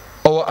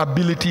our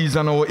abilities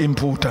and our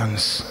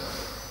importance.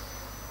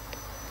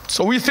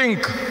 So we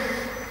think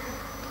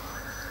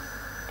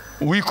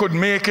we could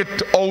make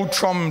it out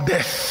from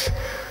death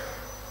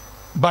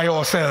by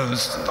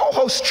ourselves. Oh,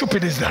 how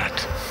stupid is that?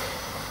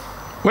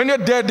 When you're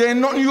dead, there ain't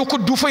nothing you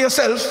could do for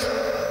yourself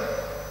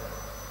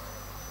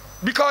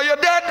because you're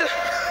dead.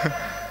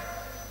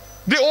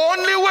 The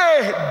only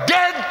way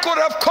dead could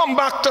have come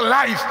back to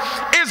life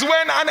is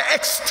when an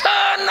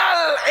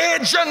external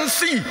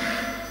agency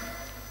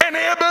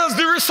enables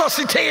the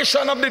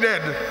resuscitation of the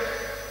dead.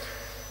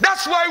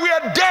 That's why we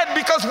are dead,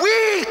 because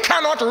we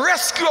cannot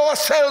rescue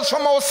ourselves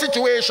from our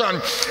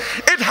situation.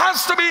 It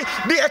has to be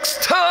the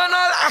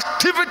external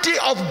activity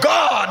of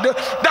God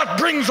that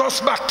brings us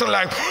back to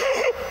life.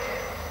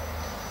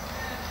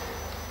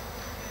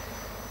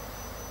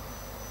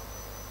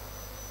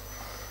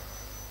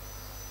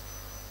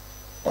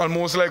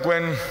 Almost like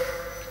when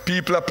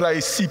people apply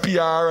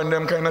CPR and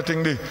them kind of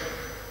thing,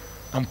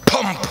 and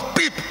pump,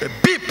 beep,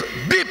 beep,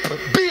 beep,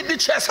 beat the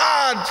chest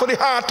hard for the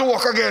heart to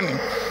work again.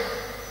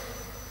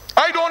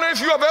 I don't know if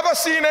you have ever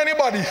seen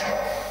anybody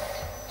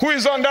who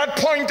is on that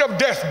point of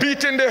death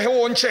beating their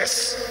own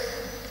chest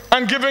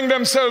and giving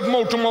themselves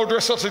mouth-to-mouth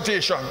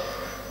resuscitation.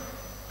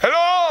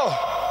 Hello?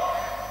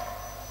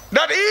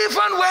 That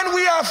even when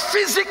we are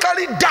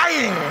physically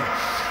dying,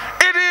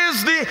 it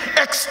is the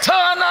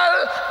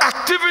external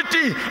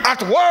activity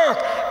at work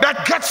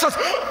that gets us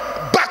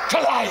back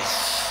to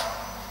life.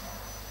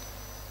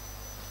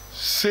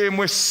 Same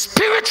way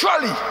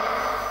spiritually.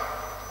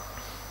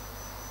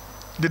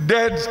 The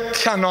dead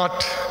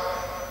cannot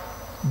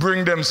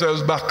bring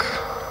themselves back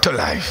to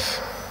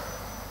life.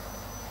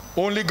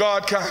 Only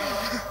God can.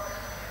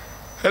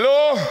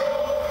 Hello?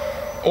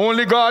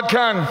 Only God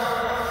can.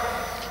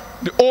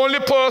 The only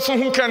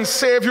person who can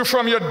save you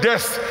from your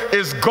death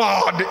is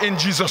God in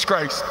Jesus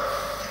Christ.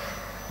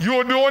 You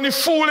would be only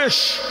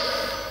foolish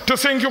to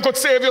think you could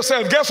save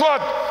yourself. Guess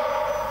what?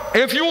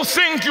 If you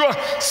think you're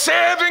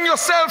saving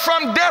yourself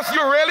from death,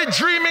 you're really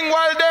dreaming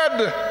while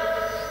dead.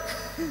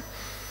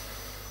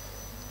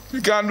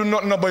 You can't do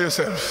nothing about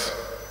yourself.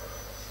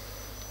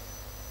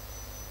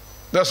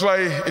 That's why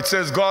it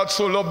says God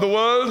so loved the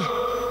world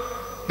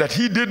that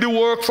he did the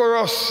work for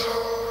us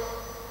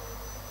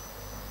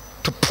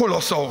to pull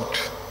us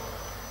out.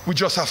 We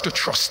just have to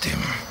trust him.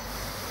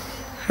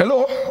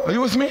 Hello? Are you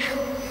with me?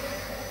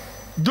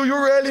 Do you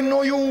really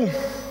know you?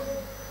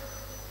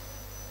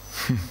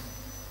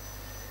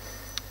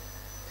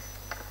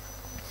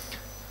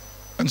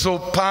 And so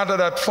part of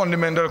that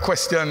fundamental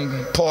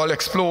question Paul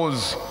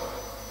explores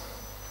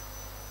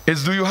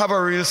is, do you have a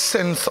real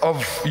sense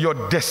of your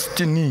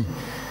destiny?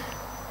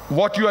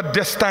 What you are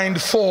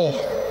destined for?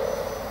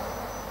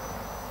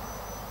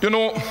 You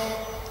know,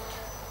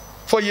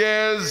 for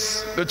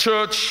years the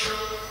church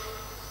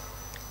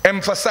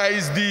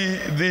emphasized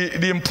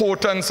the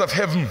importance of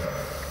heaven.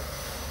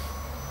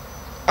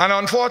 And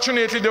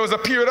unfortunately, there was a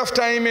period of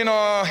time in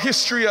our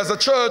history as a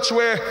church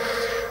where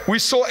we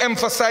so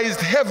emphasized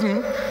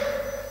heaven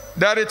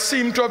that it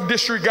seemed to have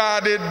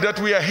disregarded that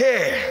we are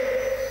here.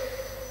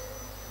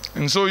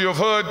 And so you've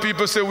heard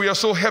people say we are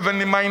so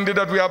heavenly minded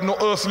that we have no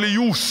earthly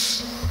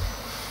use.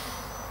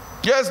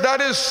 Yes, that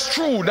is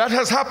true. That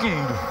has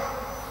happened.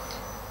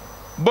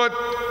 But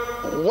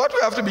what we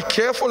have to be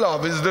careful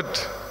of is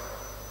that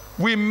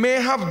we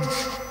may have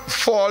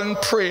fallen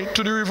prey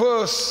to the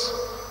reverse.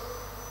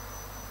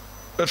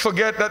 That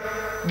forget that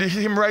the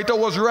hymn writer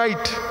was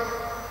right.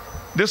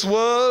 This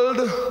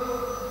world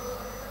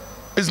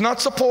is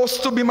not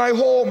supposed to be my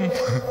home.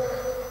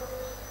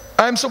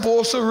 I'm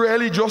supposed to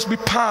really just be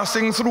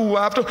passing through.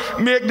 I have to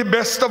make the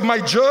best of my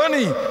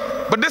journey.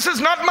 But this is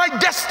not my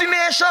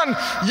destination.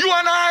 You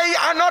and I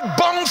are not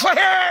bound for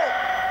here.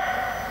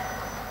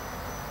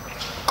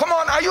 Come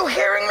on, are you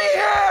hearing me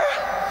here?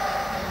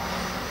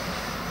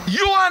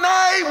 You and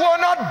I were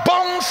not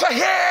bound for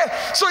here.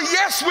 So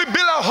yes, we build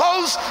a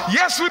house.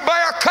 Yes, we buy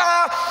a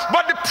car.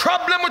 But the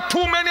problem with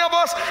too many of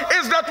us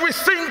is that we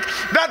think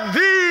that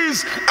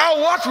these are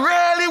what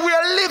really we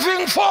are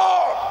living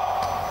for.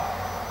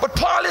 But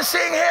Paul is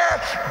saying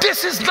here,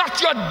 this is not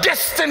your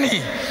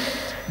destiny.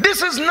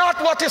 This is not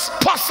what is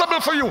possible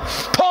for you.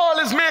 Paul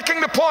is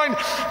making the point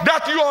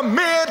that you are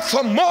made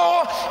for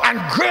more and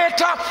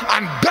greater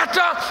and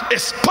better.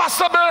 It's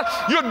possible.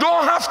 You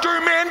don't have to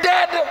remain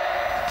dead.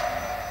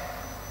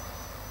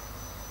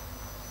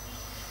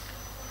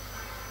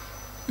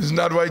 Isn't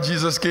that why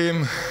Jesus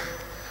came?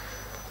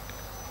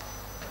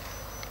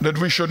 That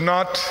we should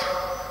not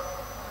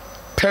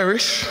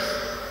perish,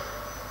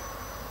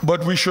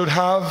 But we should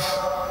have,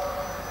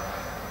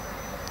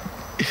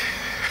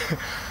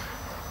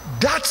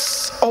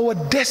 that's our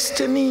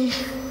destiny.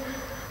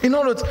 In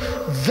other words,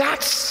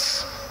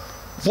 that's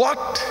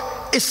what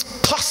is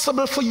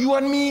possible for you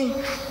and me.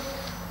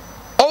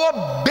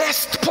 Our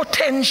best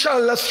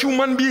potential as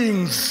human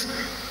beings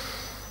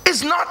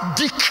is not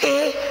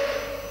decay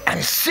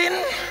and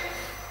sin.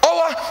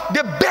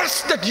 The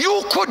best that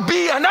you could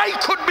be and I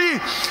could be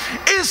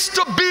is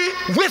to be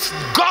with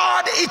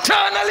God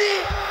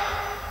eternally.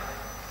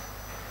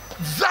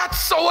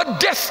 That's our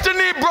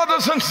destiny,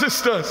 brothers and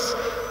sisters.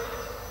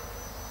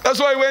 That's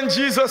why when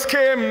Jesus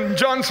came,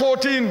 John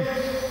 14,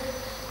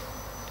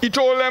 he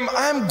told them,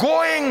 I'm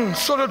going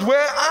so that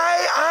where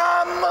I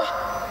am,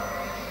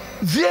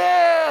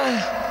 there.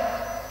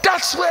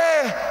 That's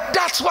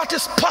what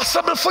is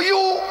possible for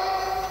you.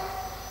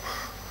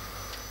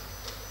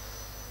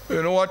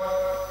 You know what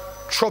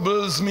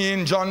troubles me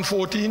in John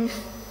 14?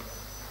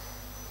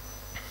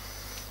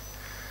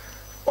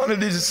 One of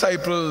the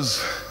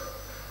disciples,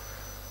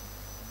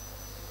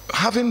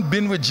 having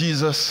been with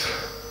Jesus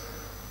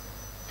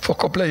for a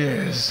couple of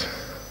years,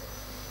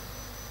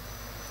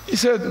 he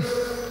said,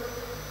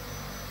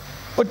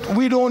 but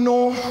we don't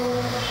know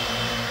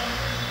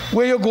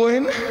where you're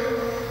going,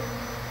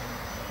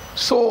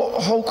 so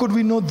how could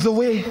we know the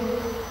way?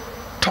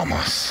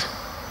 Thomas,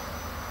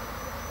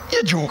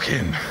 you're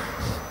joking.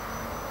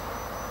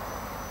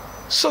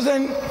 So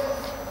then,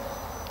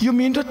 you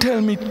mean to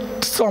tell me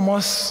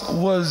Thomas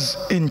was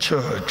in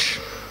church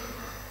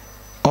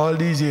all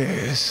these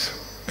years?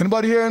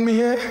 Anybody hearing me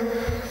here?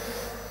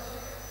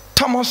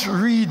 Thomas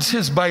reads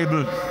his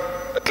Bible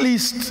at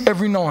least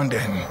every now and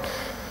then.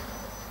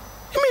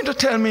 You mean to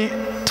tell me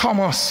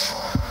Thomas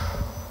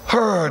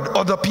heard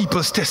other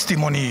people's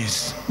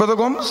testimonies? Brother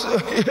Gomes?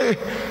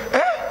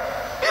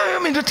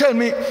 You mean to tell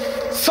me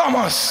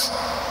Thomas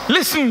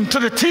listened to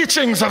the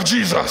teachings of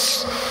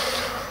Jesus?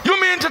 You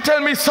mean to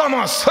tell me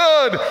Thomas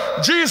heard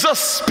Jesus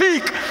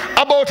speak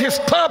about his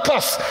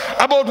purpose,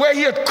 about where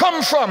he had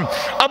come from,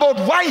 about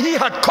why he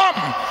had come?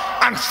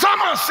 And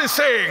Thomas is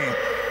saying,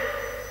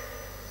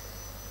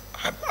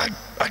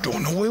 I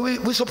don't know where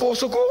we're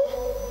supposed to go.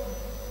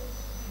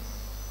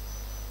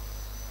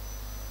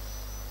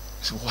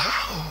 He said,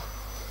 wow.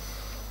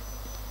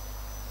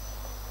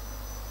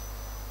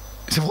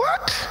 He said,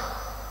 what?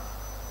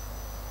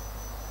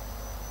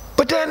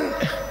 But then,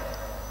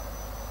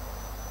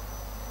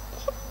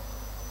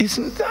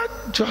 isn't that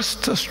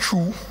just as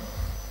true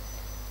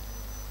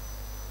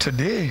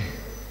today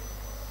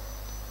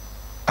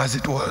as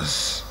it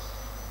was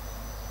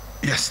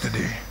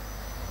yesterday?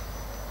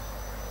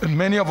 And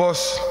many of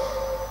us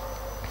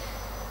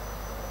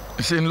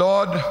are saying,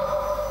 Lord,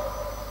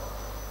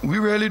 we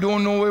really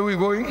don't know where we're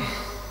going.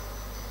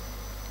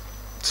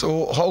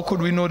 So how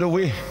could we know the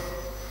way?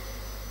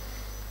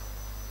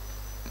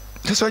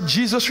 That's why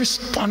Jesus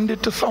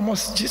responded to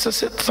Thomas. Jesus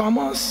said,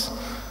 Thomas,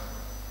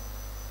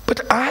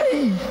 but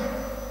I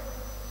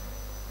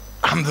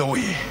am the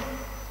way,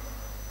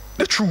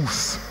 the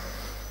truth,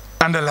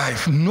 and the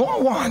life. No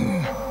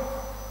one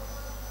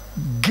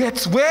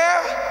gets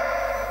where?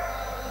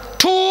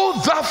 To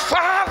the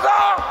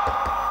Father.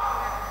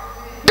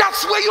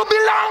 That's where you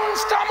belong,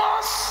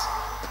 Thomas.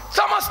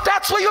 Thomas,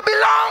 that's where you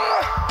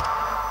belong.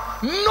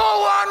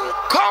 No one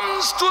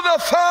comes to the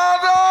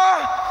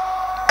Father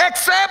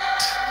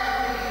except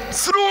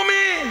through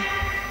me.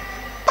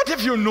 But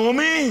if you know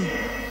me,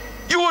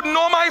 you would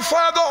know my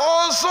Father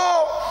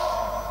also.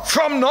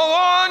 From now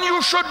on,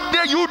 you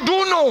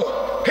do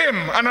know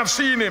him and have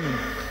seen him.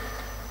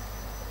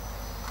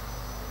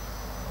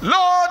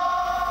 Lord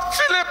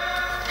Philip,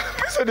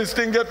 I said this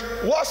thing get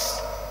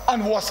worse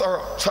and worse.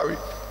 Sorry.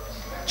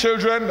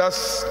 Children,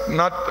 that's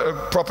not a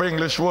proper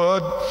English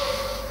word.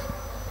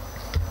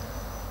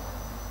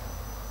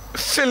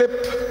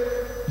 Philip,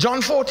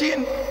 John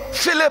 14,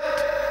 Philip,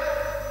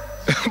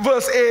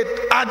 verse 8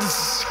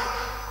 adds,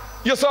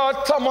 you saw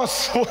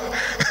Thomas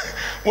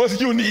was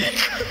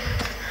unique.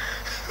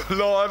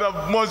 Lord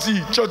have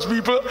mercy, church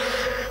people.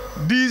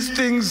 These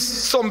things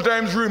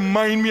sometimes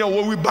remind me of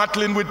what we're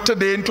battling with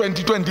today in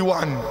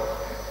 2021.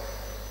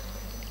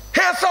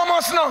 Here's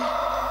Thomas now.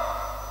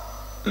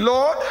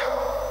 Lord,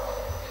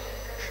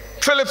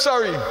 Philip,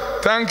 sorry.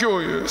 Thank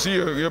you. You see,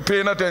 you're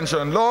paying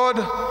attention. Lord,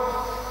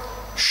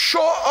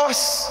 show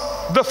us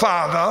the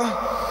Father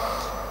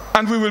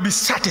and we will be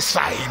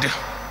satisfied.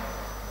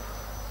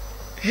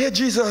 Here,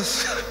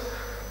 Jesus.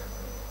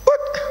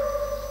 But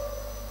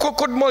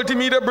could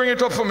multimedia bring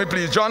it up for me,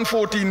 please? John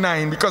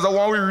 14:9, because I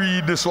want to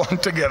read this one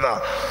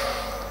together.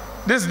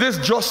 This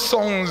just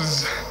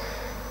sounds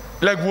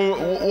like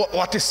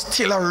what is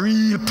still a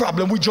real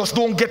problem. We just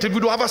don't get it. We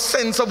don't have a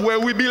sense of where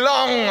we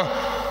belong.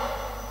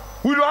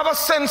 We don't have a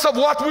sense of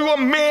what we were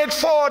made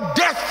for.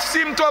 Death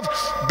seemed to have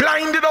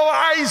blinded our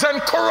eyes and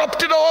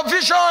corrupted our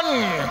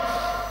vision.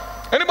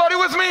 Anybody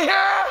with me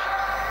here?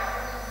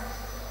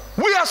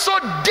 We are so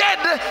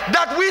dead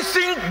that we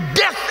think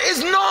death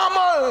is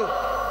normal,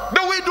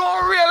 that we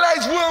don't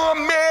realize we were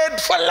made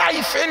for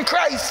life in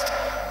Christ.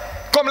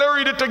 Come, let's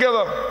read it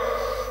together.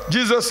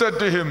 Jesus said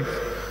to him,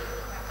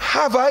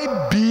 have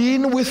I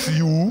been with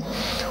you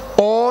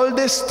all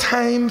this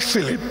time,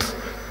 Philip,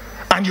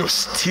 and you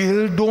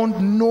still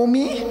don't know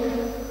me?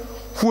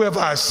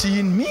 Whoever has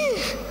seen me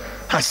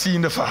has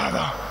seen the Father.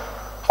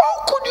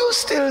 How could you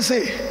still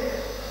say?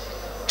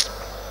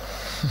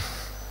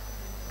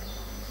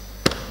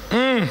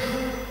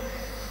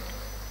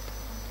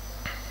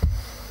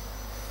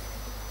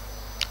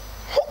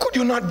 How could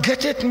you not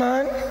get it,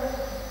 man?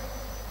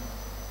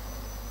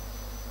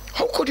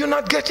 How could you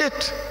not get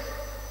it?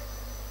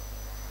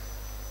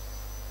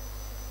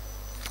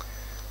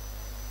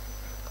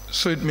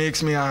 So it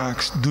makes me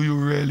ask, do you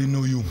really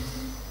know you?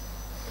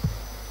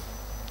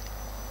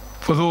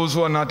 For those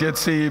who are not yet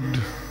saved,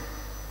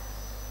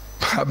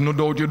 I have no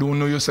doubt you don't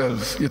know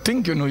yourself. You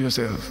think you know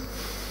yourself.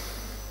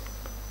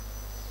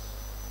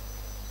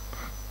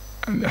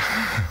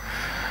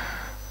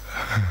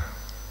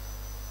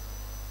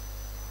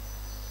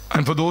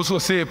 And for those who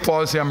say,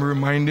 Paul say, I'm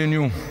reminding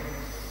you,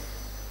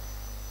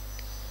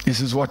 this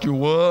is what you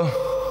were,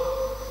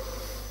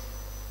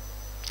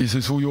 this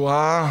is who you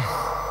are,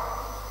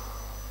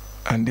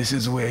 and this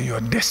is where you're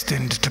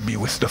destined to be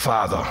with the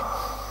Father.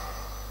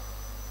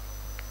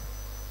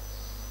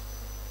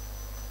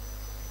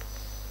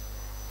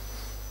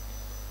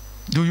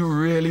 Do you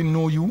really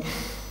know you?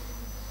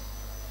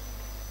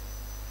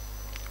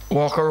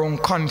 Walk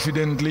around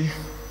confidently,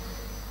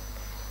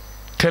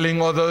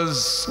 telling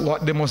others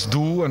what they must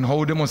do and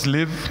how they must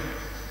live,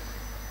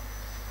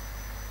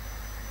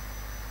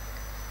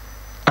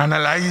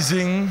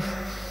 analyzing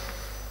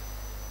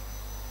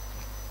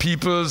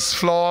people's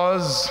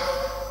flaws,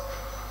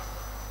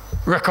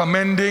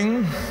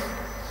 recommending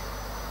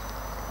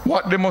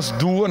what they must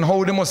do and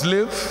how they must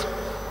live.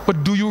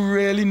 But do you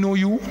really know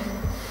you?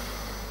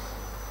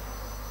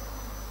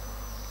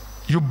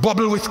 You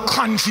bubble with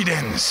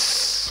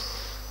confidence,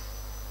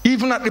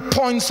 even at the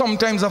point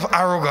sometimes of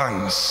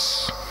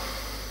arrogance.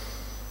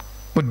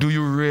 But do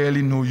you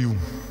really know you?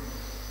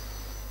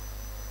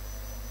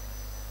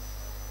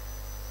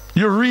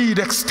 You read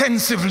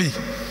extensively,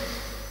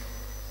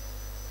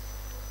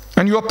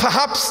 and you're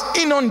perhaps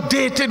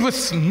inundated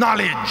with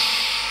knowledge.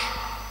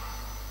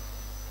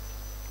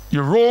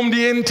 You roam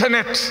the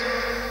internet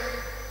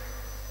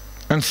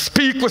and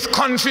speak with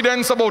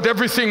confidence about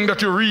everything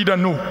that you read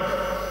and know.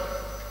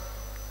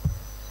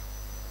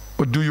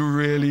 But do you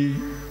really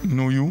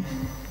know you?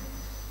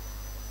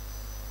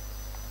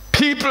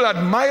 People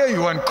admire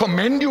you and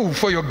commend you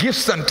for your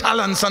gifts and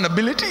talents and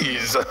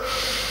abilities.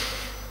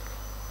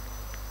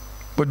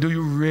 But do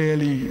you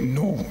really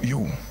know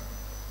you?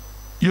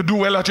 You do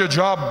well at your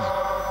job,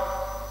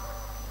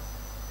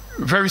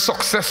 very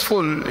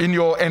successful in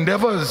your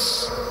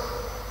endeavors.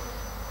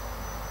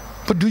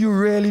 But do you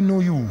really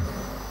know you?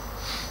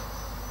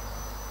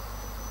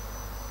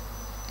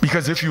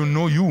 Because if you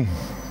know you,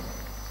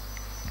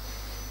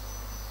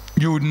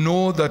 you would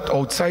know that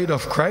outside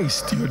of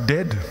Christ, you're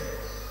dead.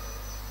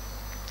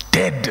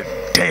 Dead,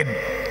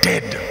 dead,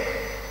 dead.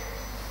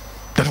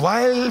 That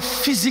while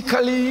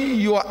physically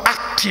you are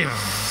active,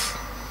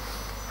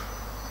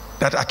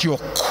 that at your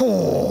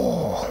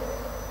core,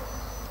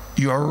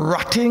 you are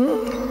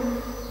rotting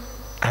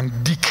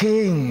and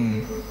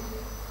decaying,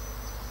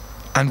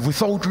 and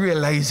without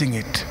realizing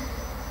it,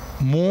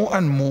 more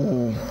and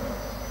more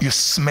you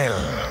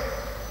smell,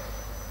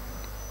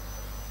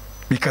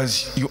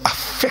 because you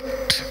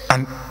affect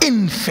and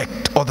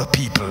infect other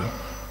people,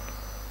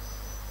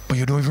 but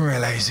you don't even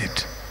realize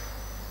it.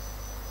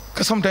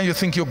 Because sometimes you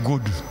think you're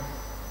good,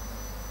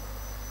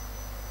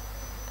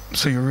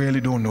 so you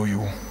really don't know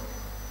you.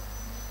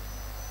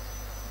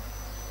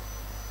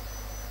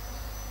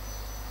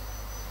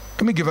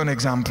 Let me give an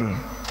example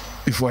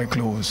before I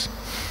close.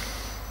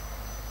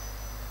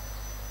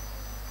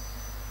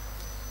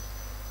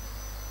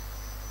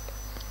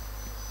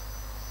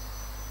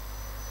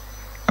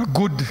 A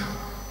good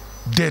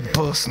dead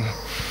person,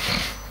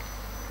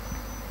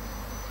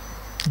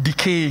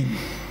 decaying,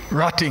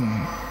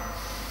 rotting,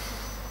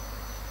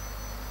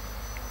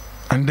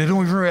 and they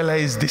don't even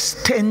realize the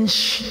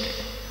stench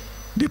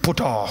they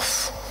put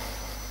off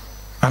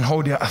and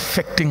how they are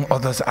affecting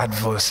others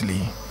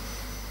adversely.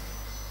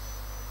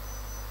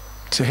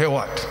 So hear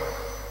what?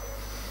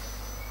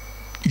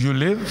 You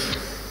live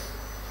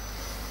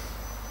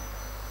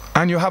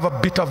and you have a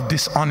bit of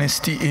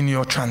dishonesty in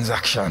your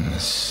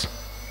transactions.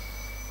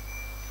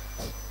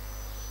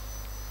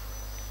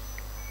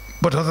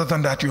 But other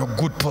than that, you're a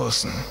good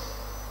person,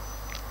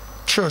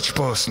 church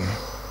person,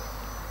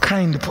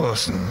 kind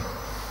person.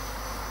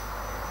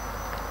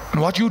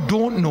 And what you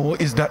don't know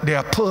is that there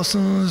are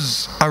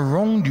persons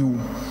around you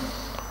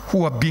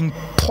who are being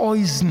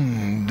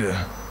poisoned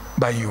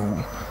by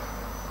you,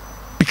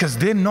 because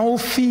they now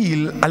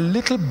feel a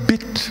little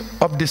bit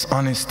of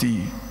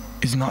dishonesty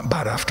is not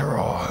bad after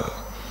all.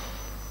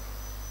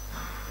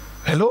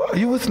 Hello, are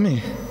you with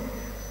me?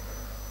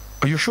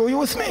 Are you sure you're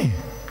with me?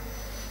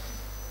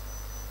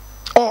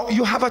 Or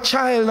you have a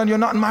child and you're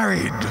not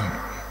married.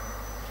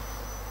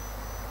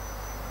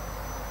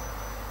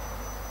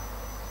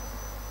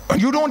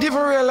 And you don't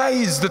even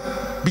realize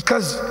that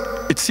because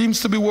it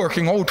seems to be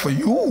working out for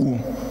you,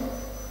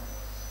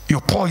 you're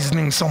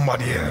poisoning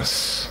somebody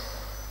else.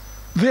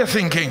 They're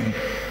thinking,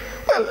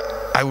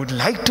 well, I would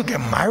like to get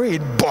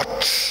married,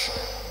 but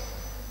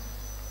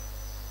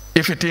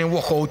if it ain't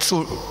work out,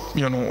 so,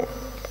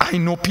 I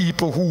know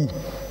people who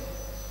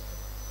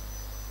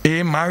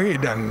ain't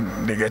married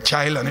and they get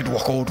child and it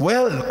work out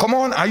well. Come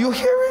on, are you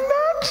hearing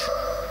that?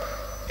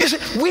 You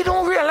see, we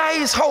don't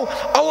realize how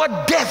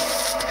our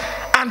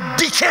death and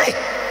decay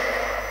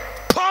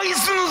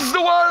poisons the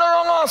world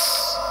around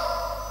us.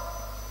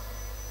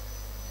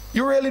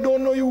 You really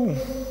don't know you.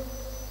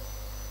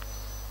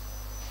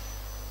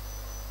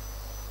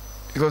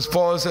 Because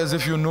Paul says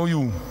if you know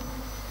you,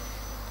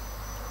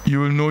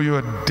 you will know you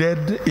are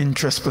dead in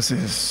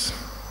trespasses.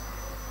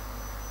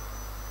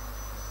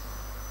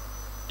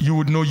 You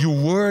would know you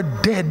were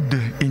dead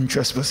in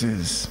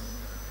trespasses.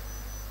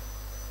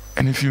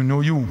 And if you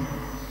know you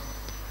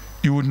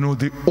would know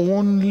the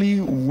only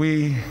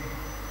way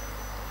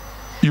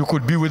you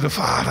could be with the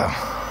Father,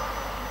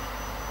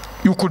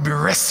 you could be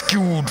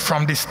rescued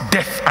from this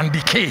death and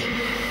decay,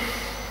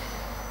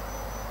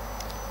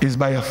 is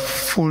by a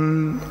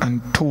full and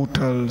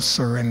total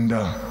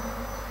surrender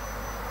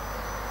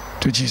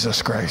to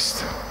Jesus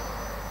Christ.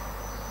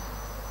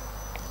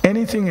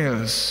 Anything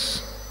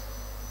else,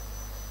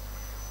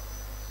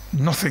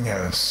 nothing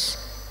else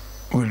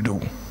will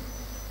do.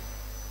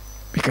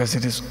 Because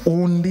it is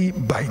only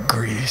by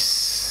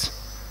grace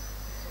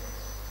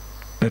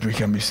that we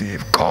can be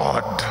saved.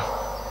 God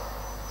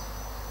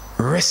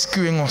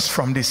rescuing us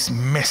from this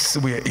mess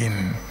we're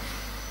in,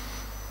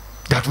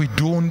 that we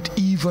don't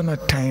even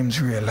at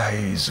times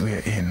realize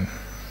we're in.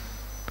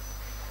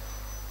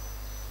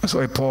 That's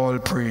why Paul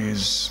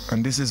prays,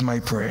 and this is my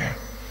prayer.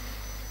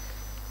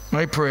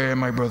 My prayer,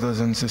 my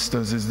brothers and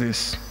sisters, is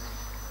this.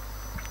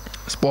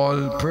 As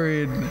Paul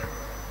prayed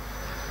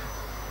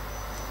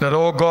that,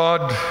 oh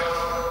God,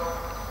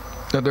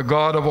 that the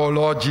God of our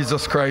Lord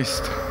Jesus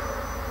Christ,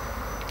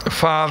 the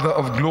Father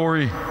of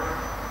glory,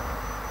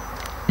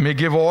 may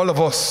give all of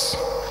us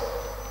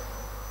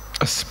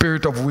a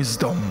spirit of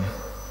wisdom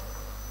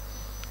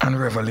and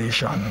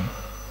revelation,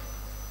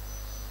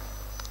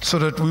 so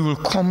that we will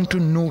come to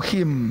know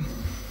him.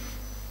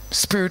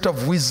 Spirit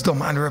of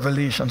wisdom and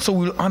revelation, so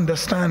we'll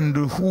understand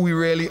who we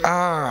really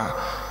are,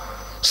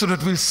 so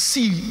that we'll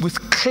see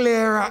with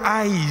clearer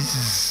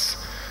eyes.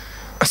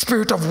 A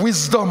spirit of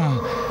wisdom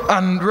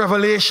and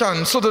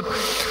revelation, so that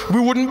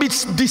we wouldn't be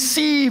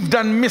deceived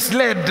and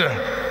misled.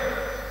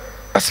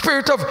 A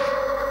spirit of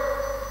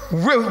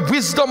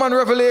wisdom and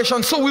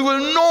revelation, so we will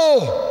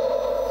know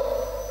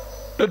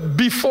that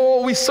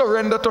before we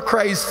surrender to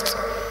Christ,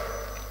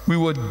 we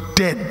were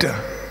dead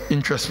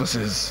in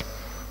trespasses.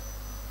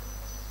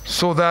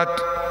 So that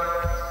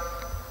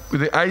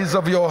with the eyes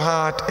of your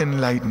heart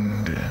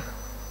enlightened.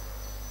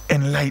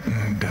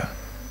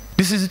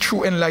 This is a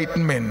true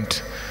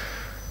enlightenment.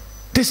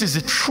 This is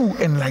a true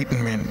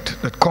enlightenment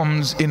that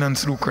comes in and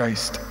through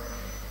Christ.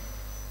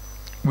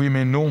 We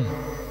may know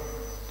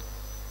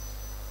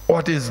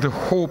what is the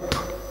hope,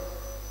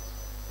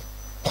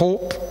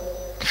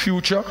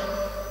 future,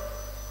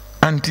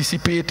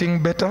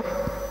 anticipating better,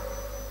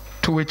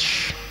 to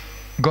which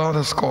God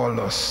has called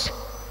us.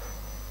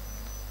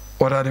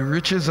 What are the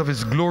riches of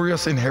his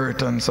glorious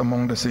inheritance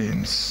among the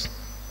saints?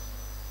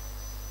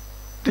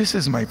 This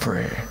is my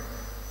prayer,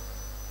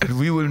 that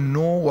we will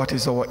know what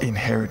is our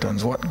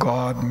inheritance, what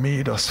God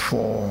made us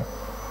for.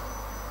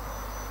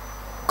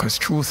 Because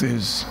truth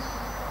is,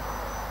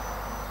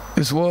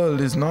 this world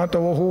is not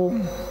our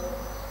home.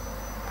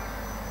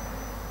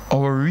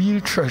 Our real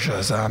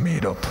treasures are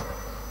made up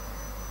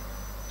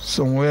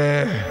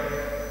somewhere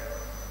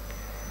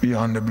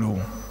beyond the blue.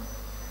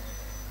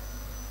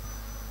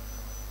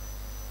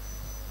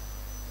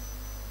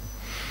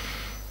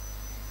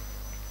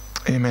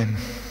 Amen.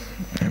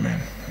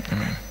 Amen.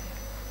 Amen.